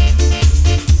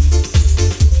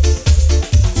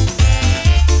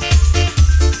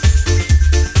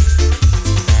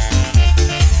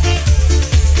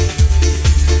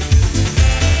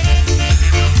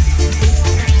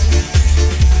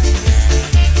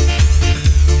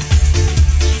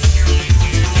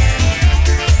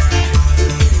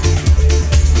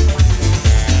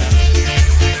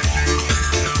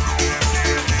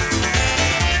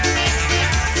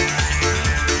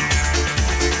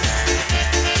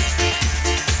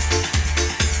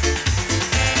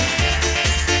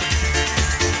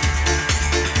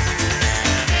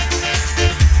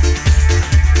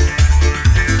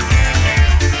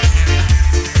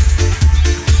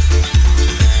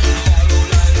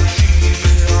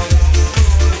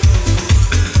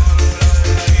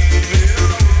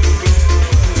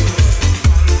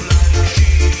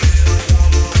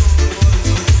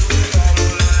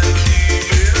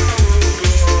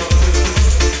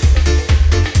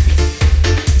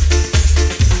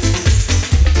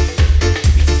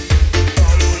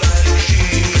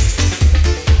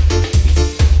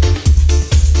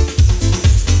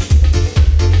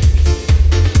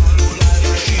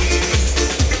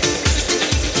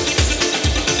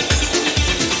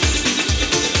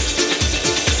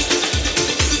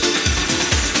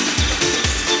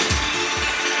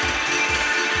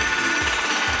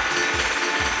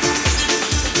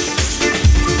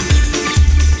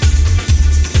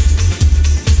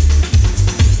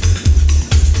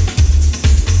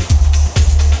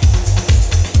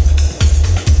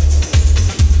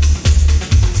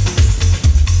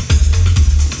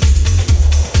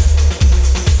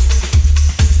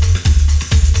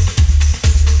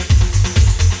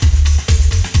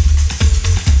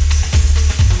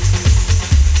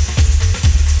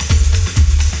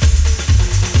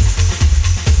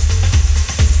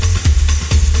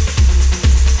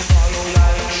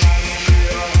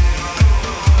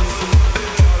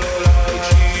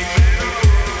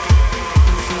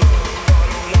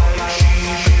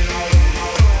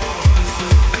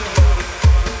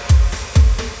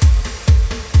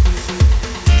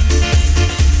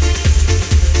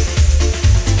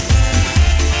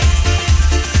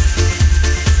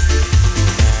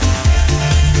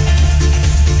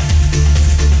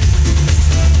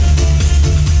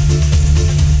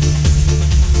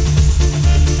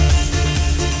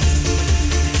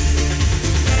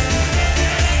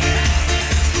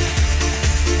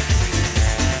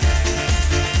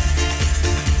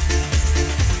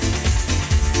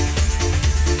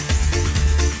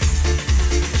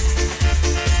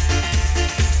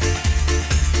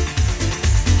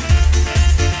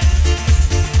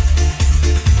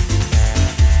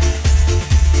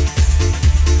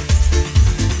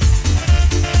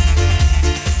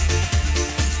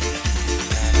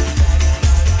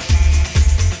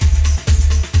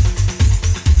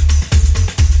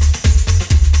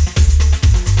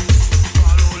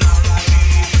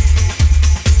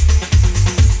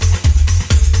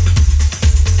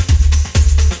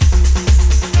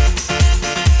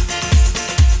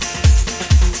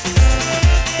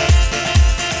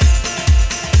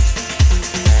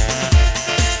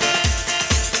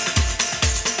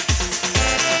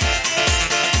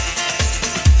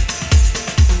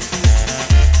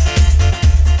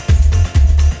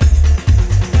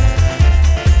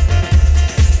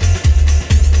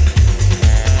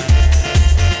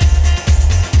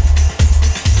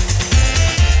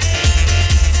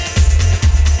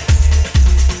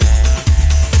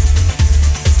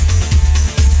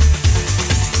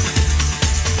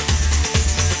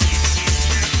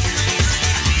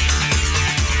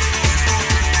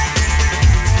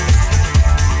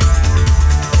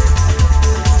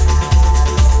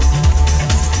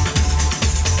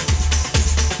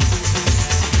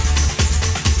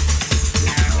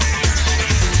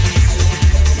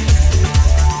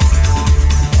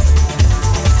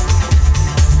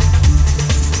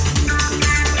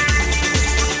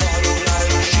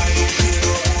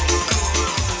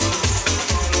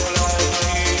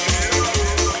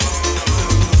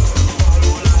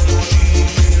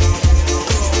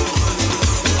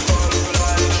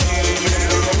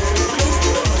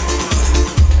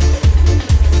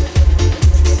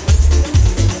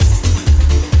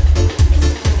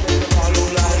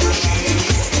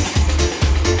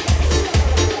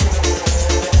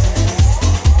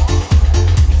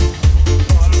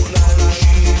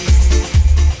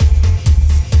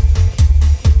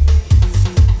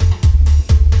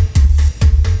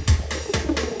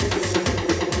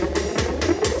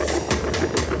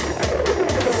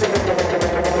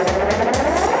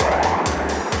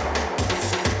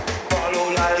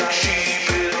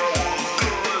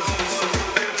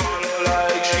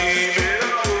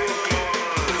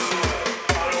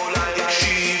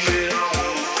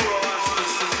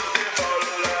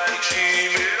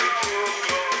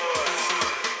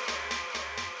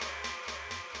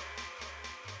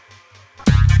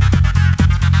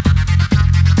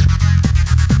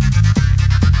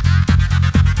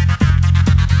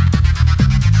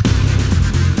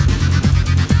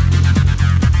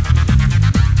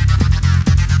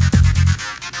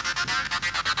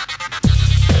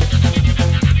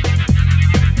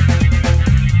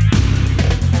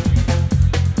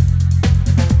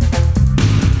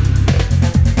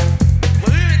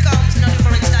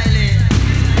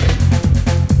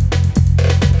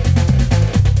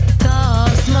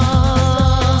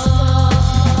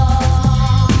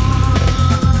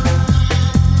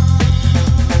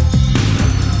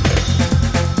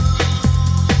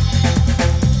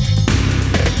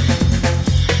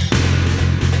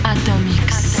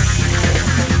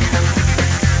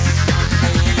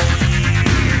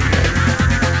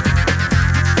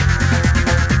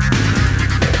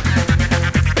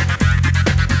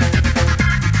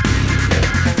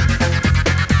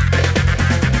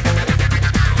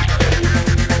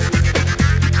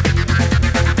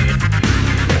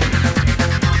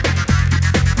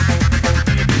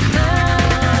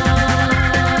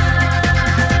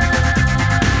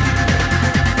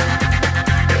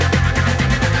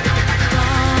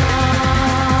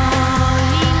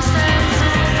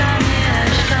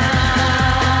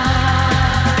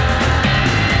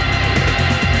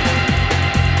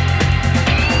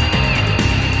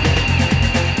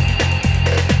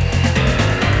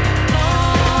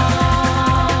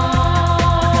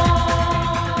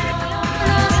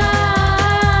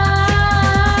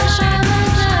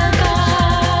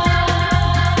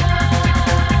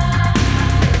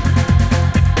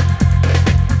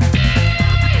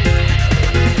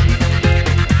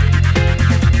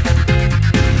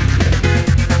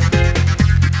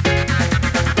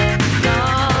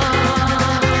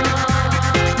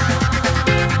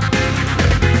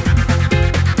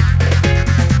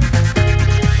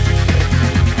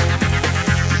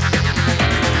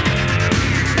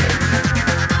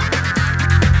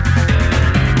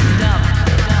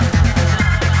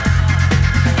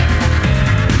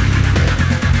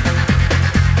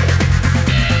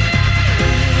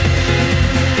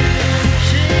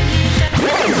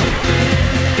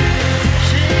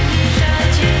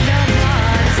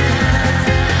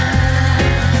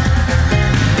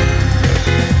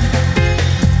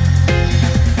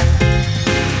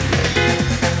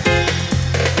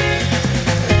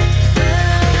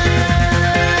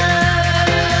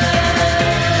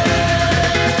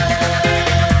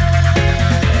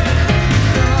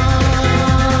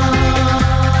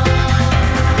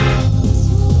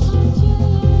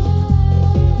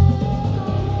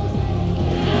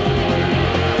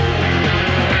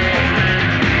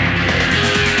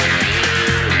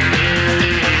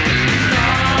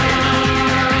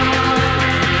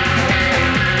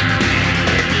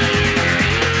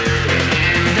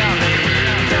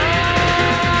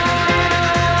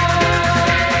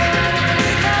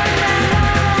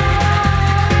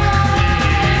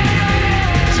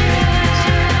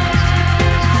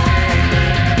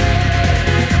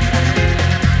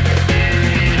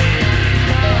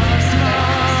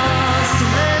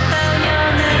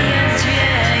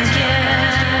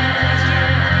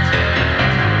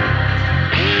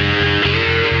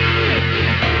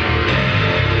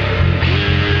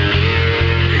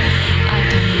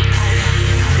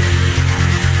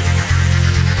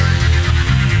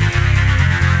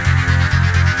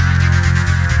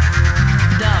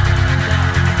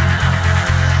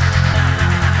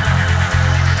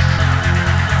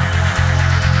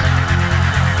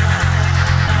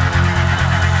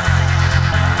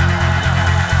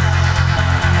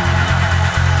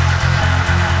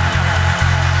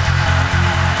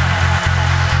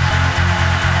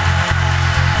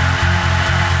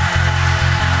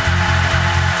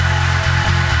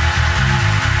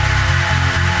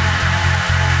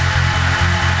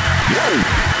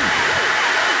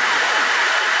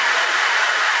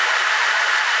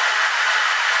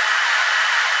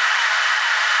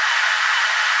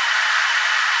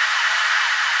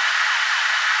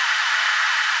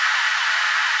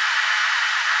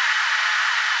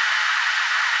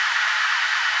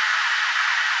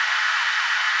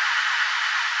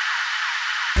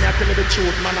 me the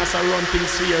truth, man, as I run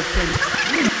things for your friend.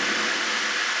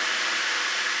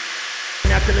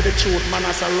 I tell you the truth, man,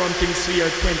 as I run things for your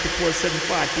 24/7,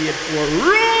 48/4.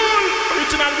 Rule!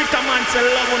 Original Victor man say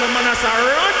love on the man as I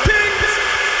run things.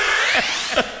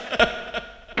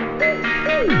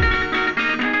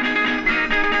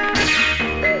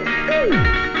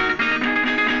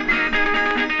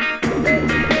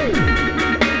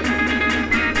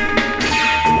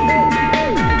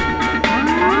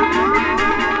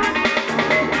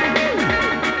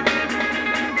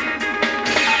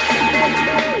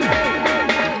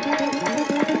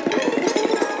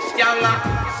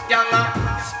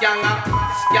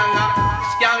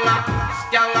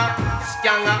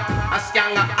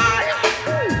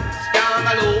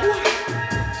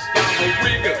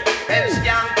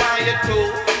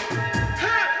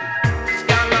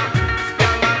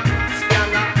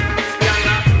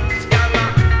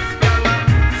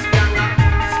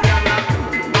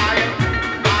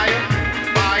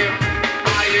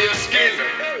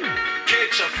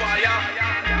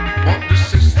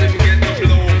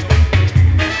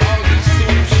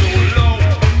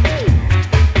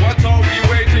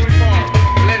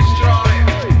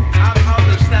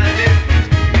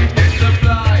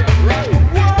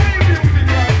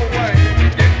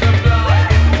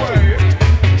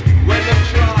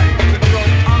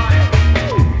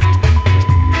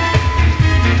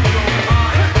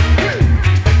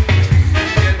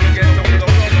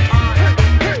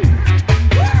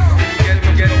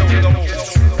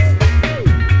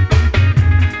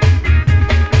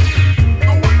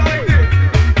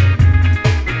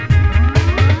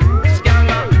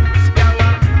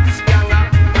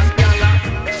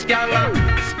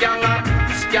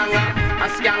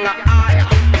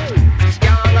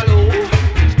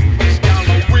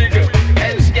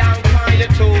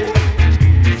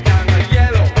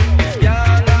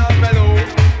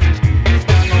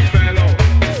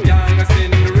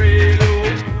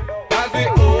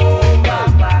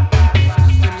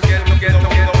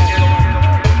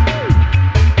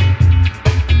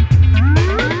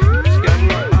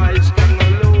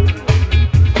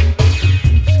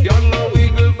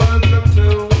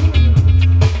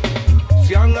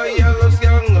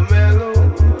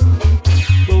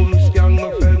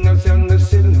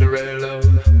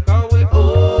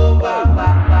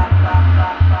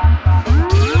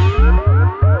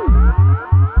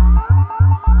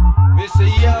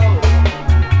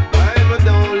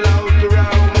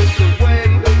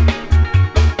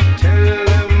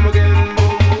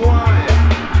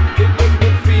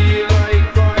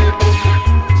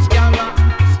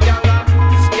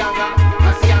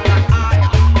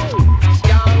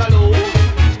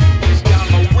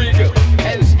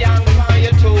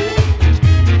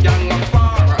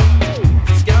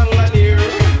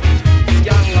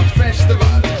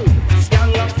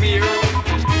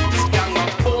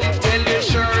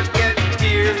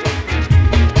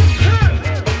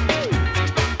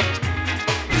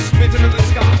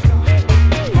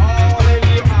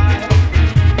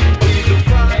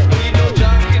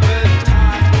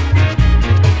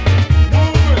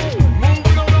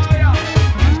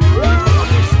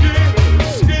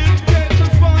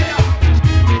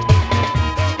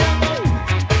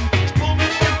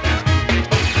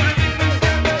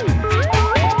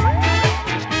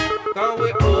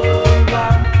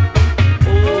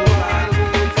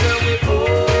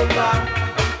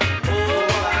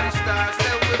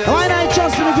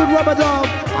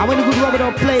 And when the good rubber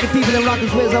don't play, the people in rock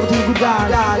is ways up to the good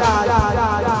guy.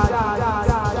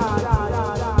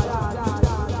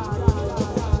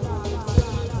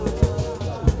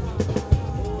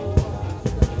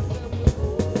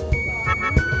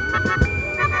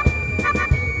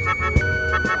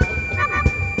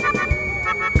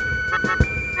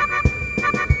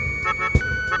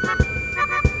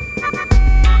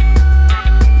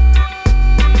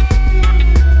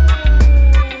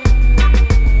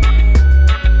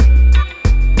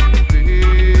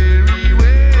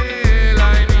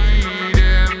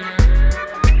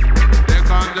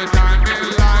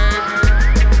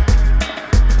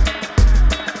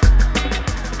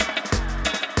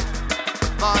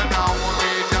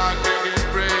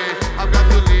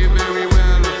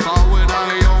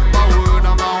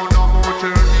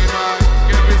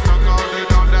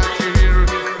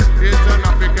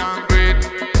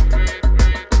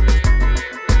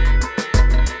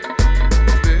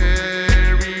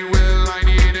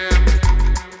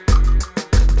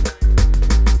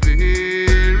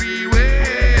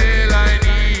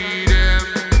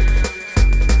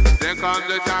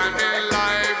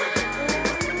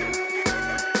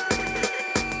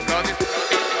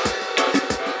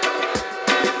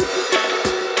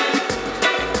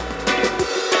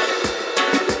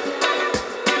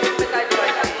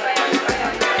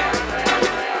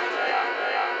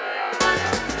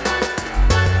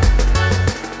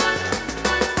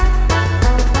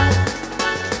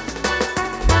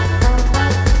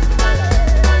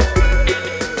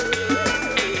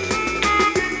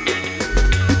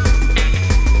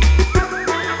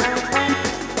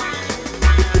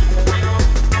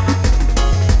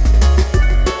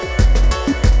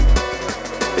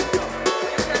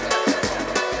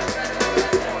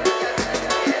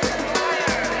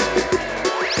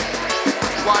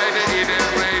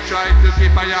 to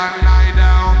keep a young eye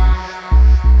down.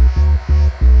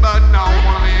 But now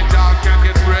only Jah can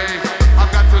get brave. I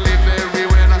got to live very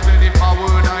well. I said if I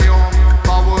would I young,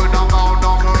 forward and bound,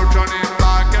 no more turning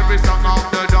back. Every song of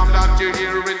the dumb that you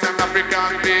hear, it's an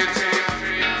African beat.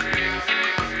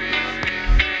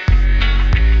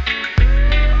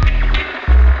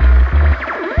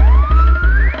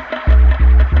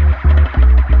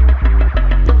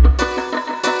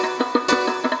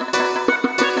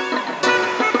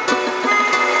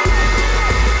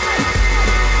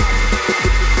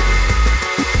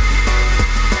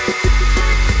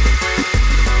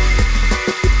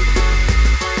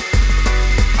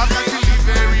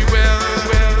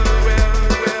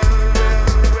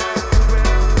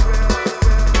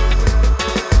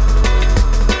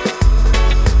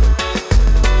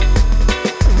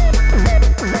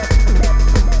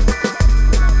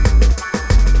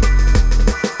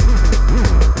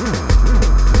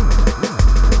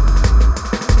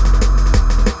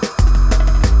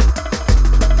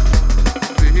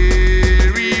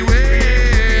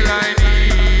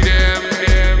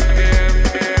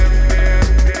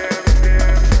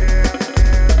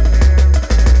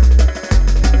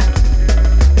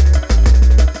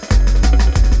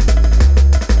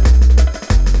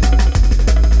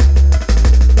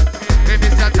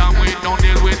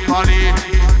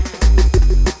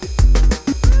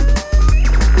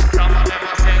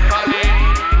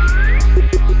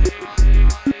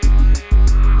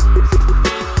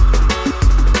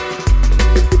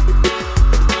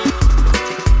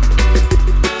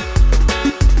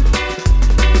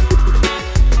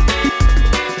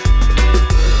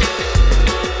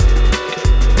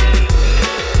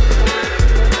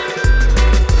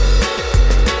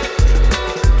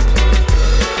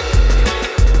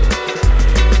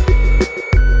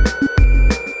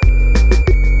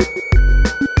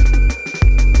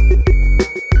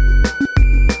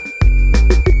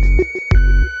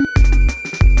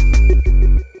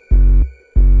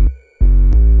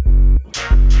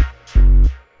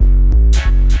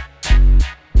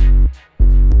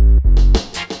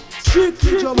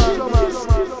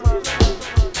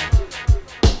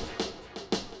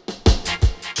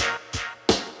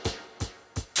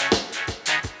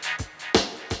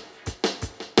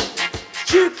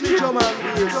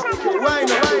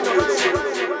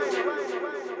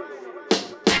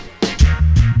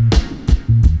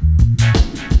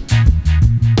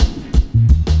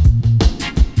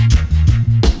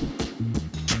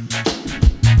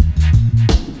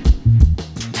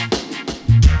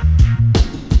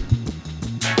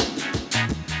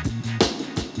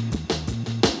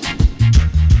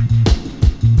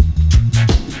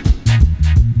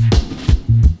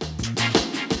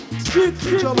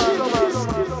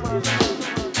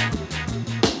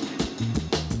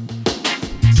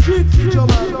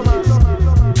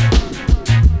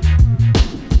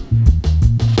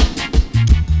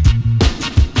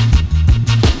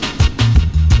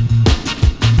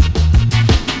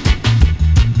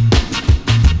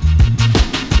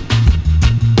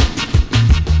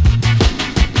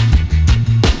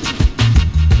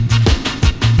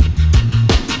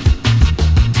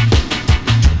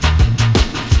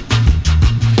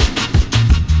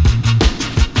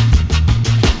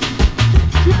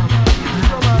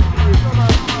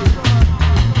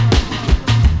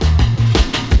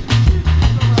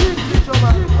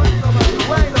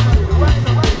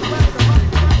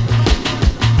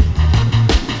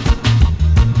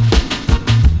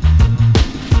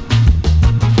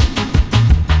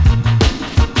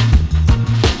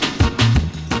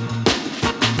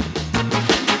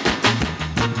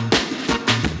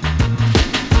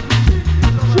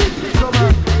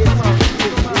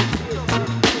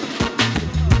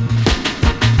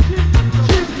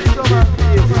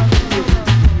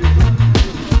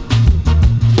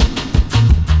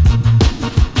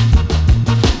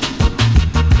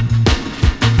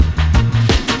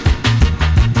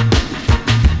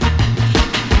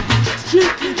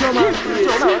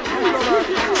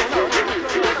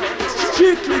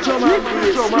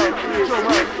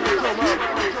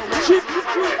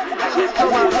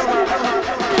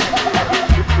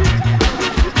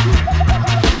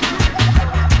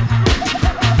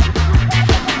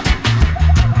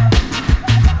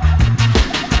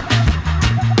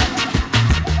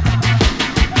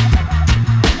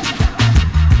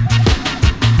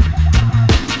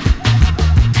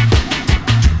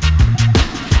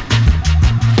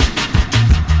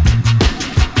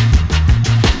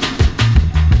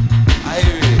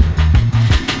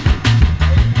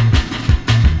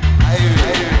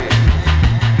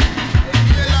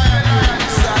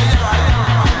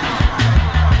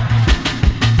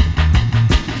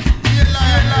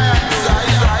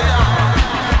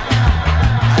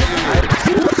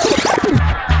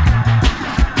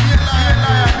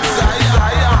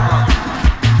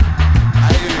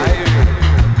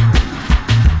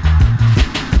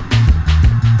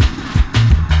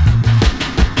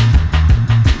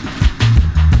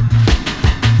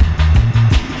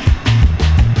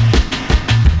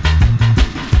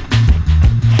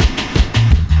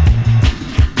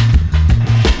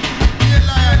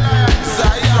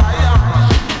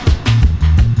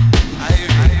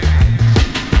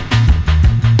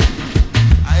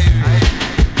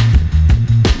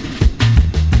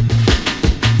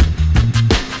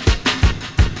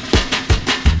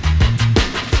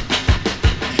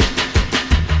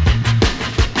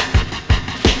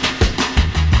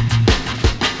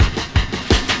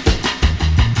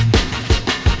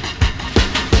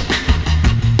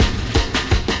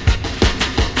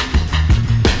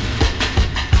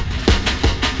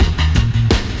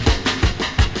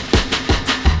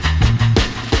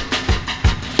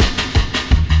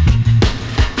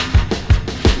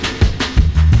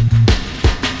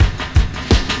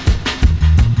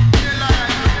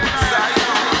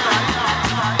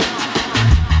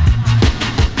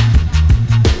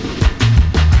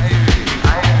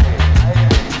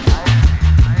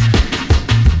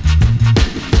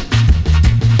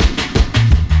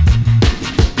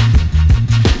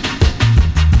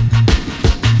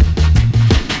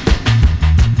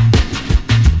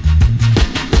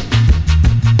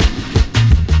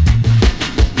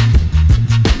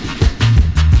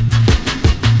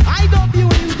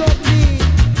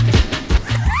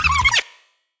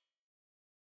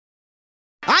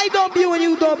 I dub you and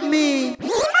you dub me.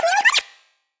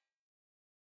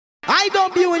 I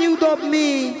dub you and you dub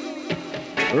me.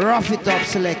 Rough it up,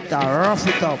 selector, rough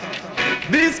it up.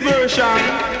 This version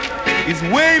is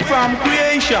way from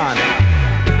creation.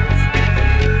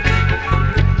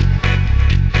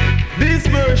 This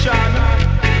version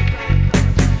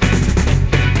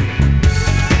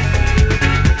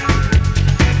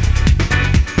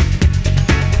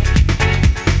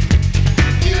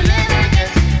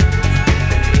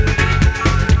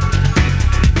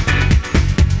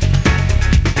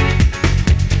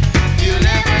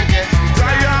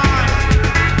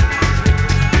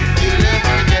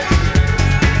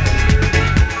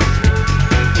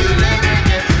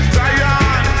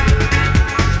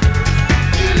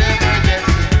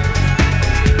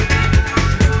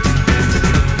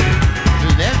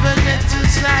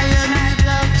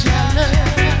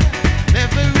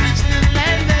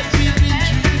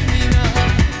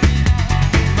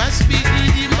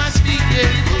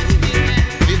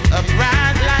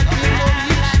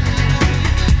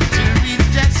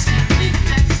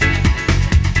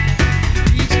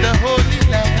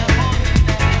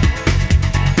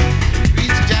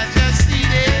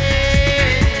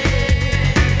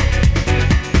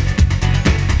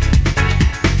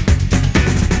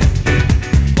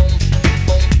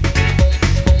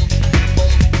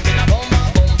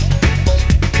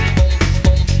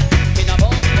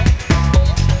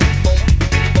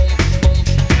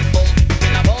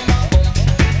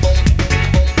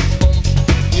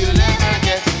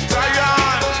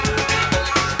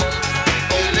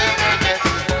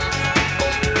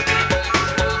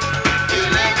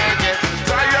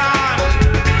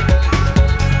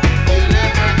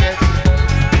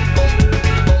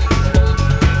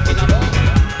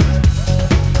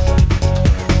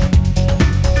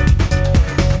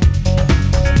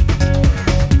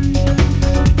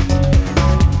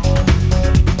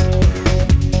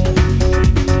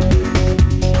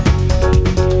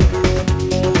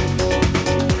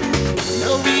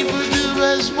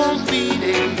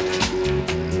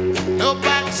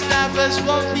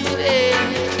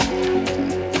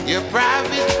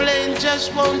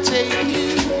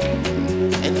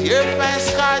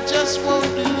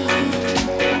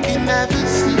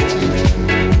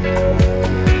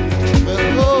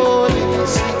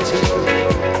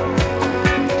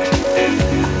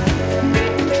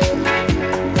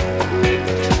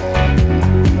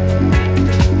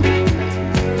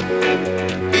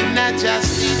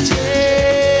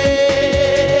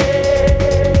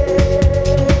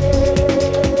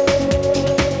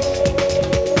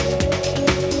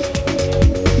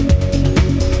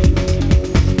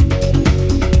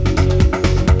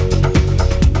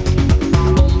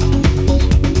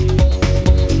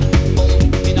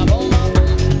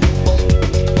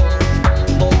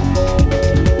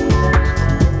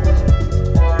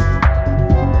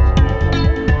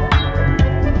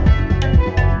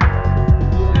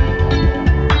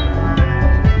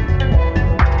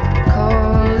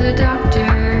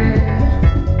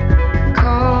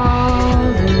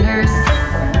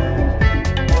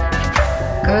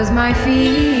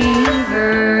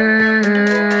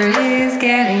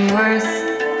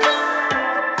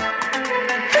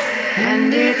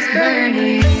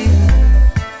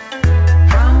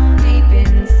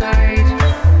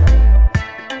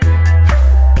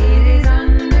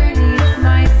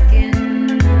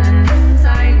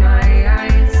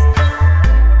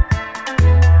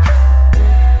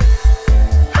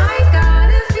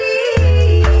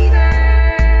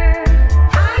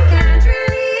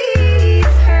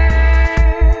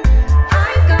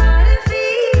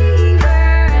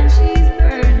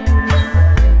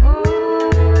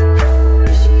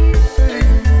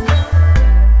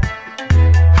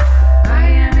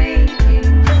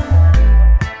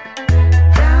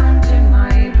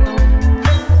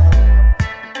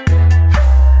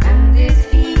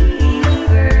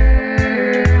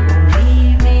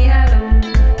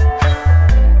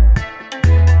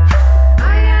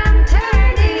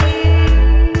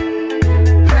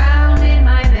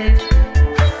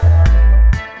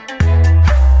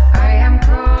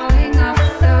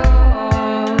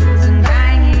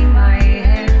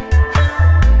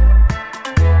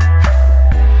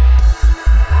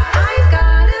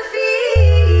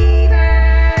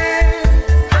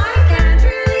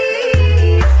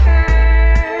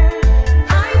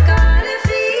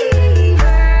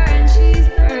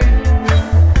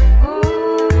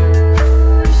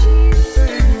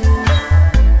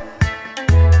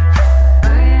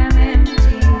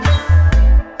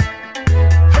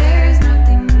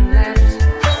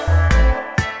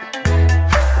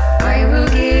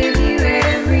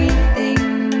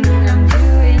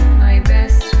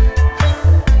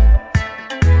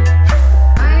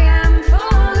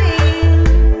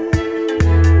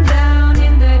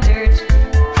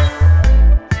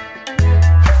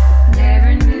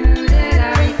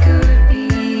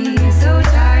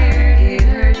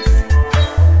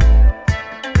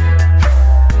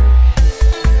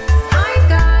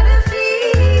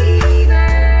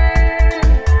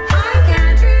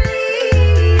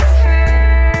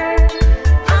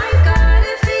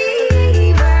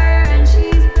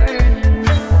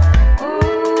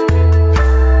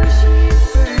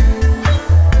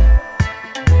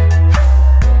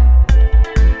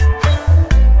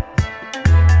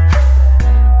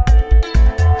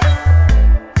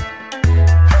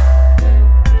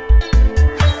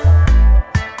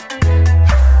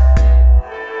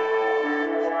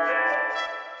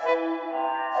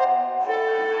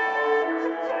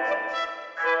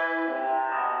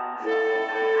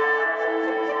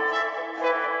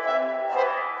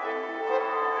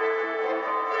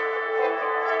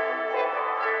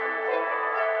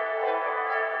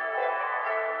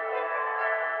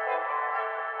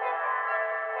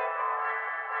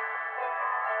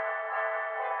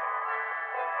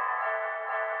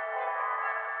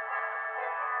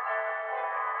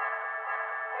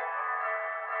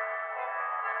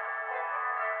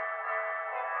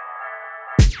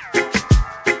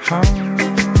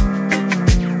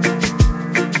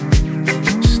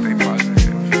Stay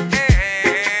positive.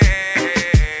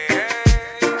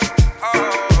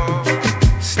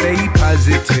 Stay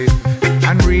positive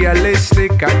and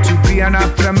realistic. Got to be an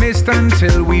optimist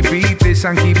until we beat this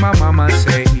and keep my mama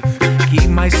safe. Keep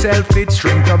myself fit,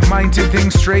 strength of mind to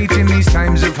think straight in these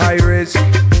times of high risk.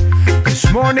 This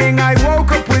morning I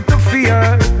woke up with the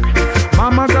fear.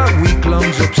 Mama got weak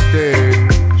lungs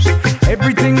upstairs.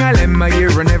 Everything I lend my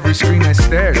ear and every screen I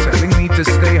stare, telling me to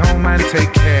stay home and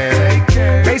take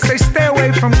care. They say stay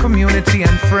away from community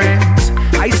and friends.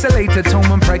 Isolate at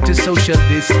home and practice social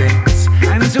distance.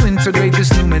 And to integrate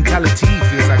this new mentality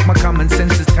feels like my common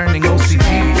sense is turning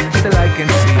OCD. Still I can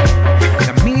see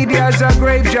the media's a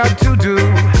great job to do,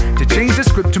 to change the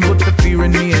script and put the fear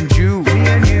in me and you.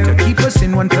 To keep us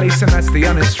in one place, and that's the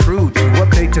honest truth. To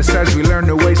update us as we learn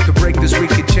the ways to break this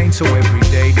wicked chain. So every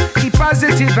day, keep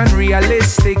positive and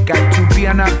realistic. Got to be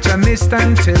an optimist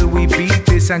until we beat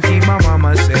this and keep my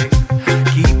mama safe.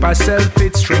 Keep ourselves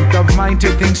fit, strength of mind to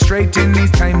think straight in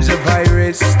these times of high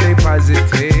risk. Stay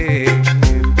positive.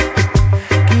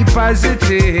 Keep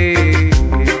positive.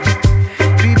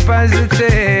 Be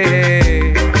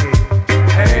positive.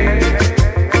 Hey.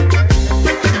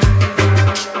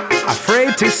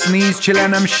 Afraid to sneeze, chill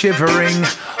and I'm shivering.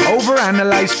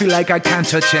 Overanalyze, feel like I can't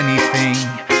touch anything.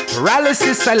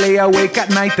 Paralysis, I lay awake at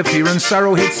night. The fear and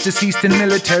sorrow hits deceased in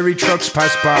military trucks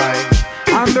pass by.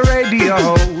 On the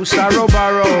radio, sorrow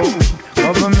borrowed.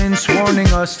 Government's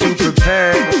warning us to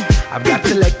prepare. I've got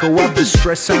to let go of the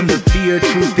stress and the fear.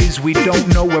 Truth is we don't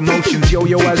know emotions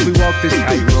yo-yo as we walk this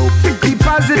tightrope. Be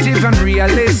positive and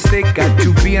realistic. Got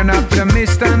to be an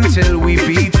optimist until we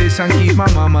beat this and keep my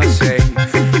mama safe.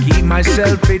 Keep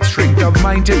myself fit, strength of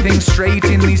mind to think straight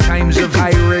in these times of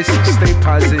high risk. Stay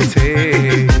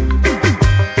positive.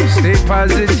 Stay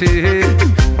positive.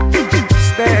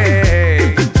 Stay.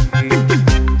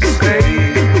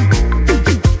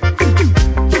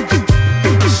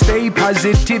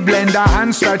 Positive, lend a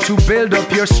hand, start to build up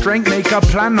your strength. Make a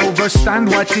plan, understand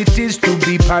what it is to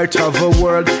be part of a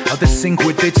world out of sync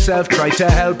with itself. Try to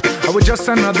help. Are we just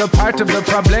another part of the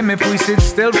problem if we sit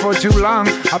still for too long?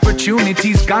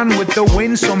 Opportunities gone with the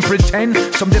wind. Some pretend,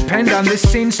 some depend on the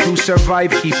sins to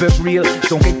survive. Keep it real,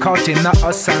 don't get caught in the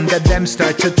us and the them.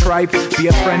 Start to thrive. Be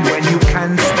a friend when you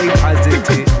can. Stay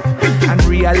positive and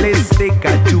realistic.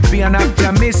 Got to be an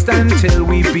optimist until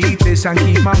we beat this and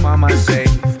keep my mama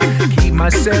safe. Keep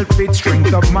myself fit,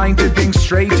 strength of mind to think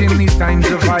straight in these times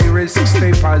of high risk.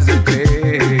 Stay positive.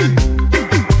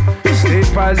 Stay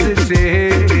positive.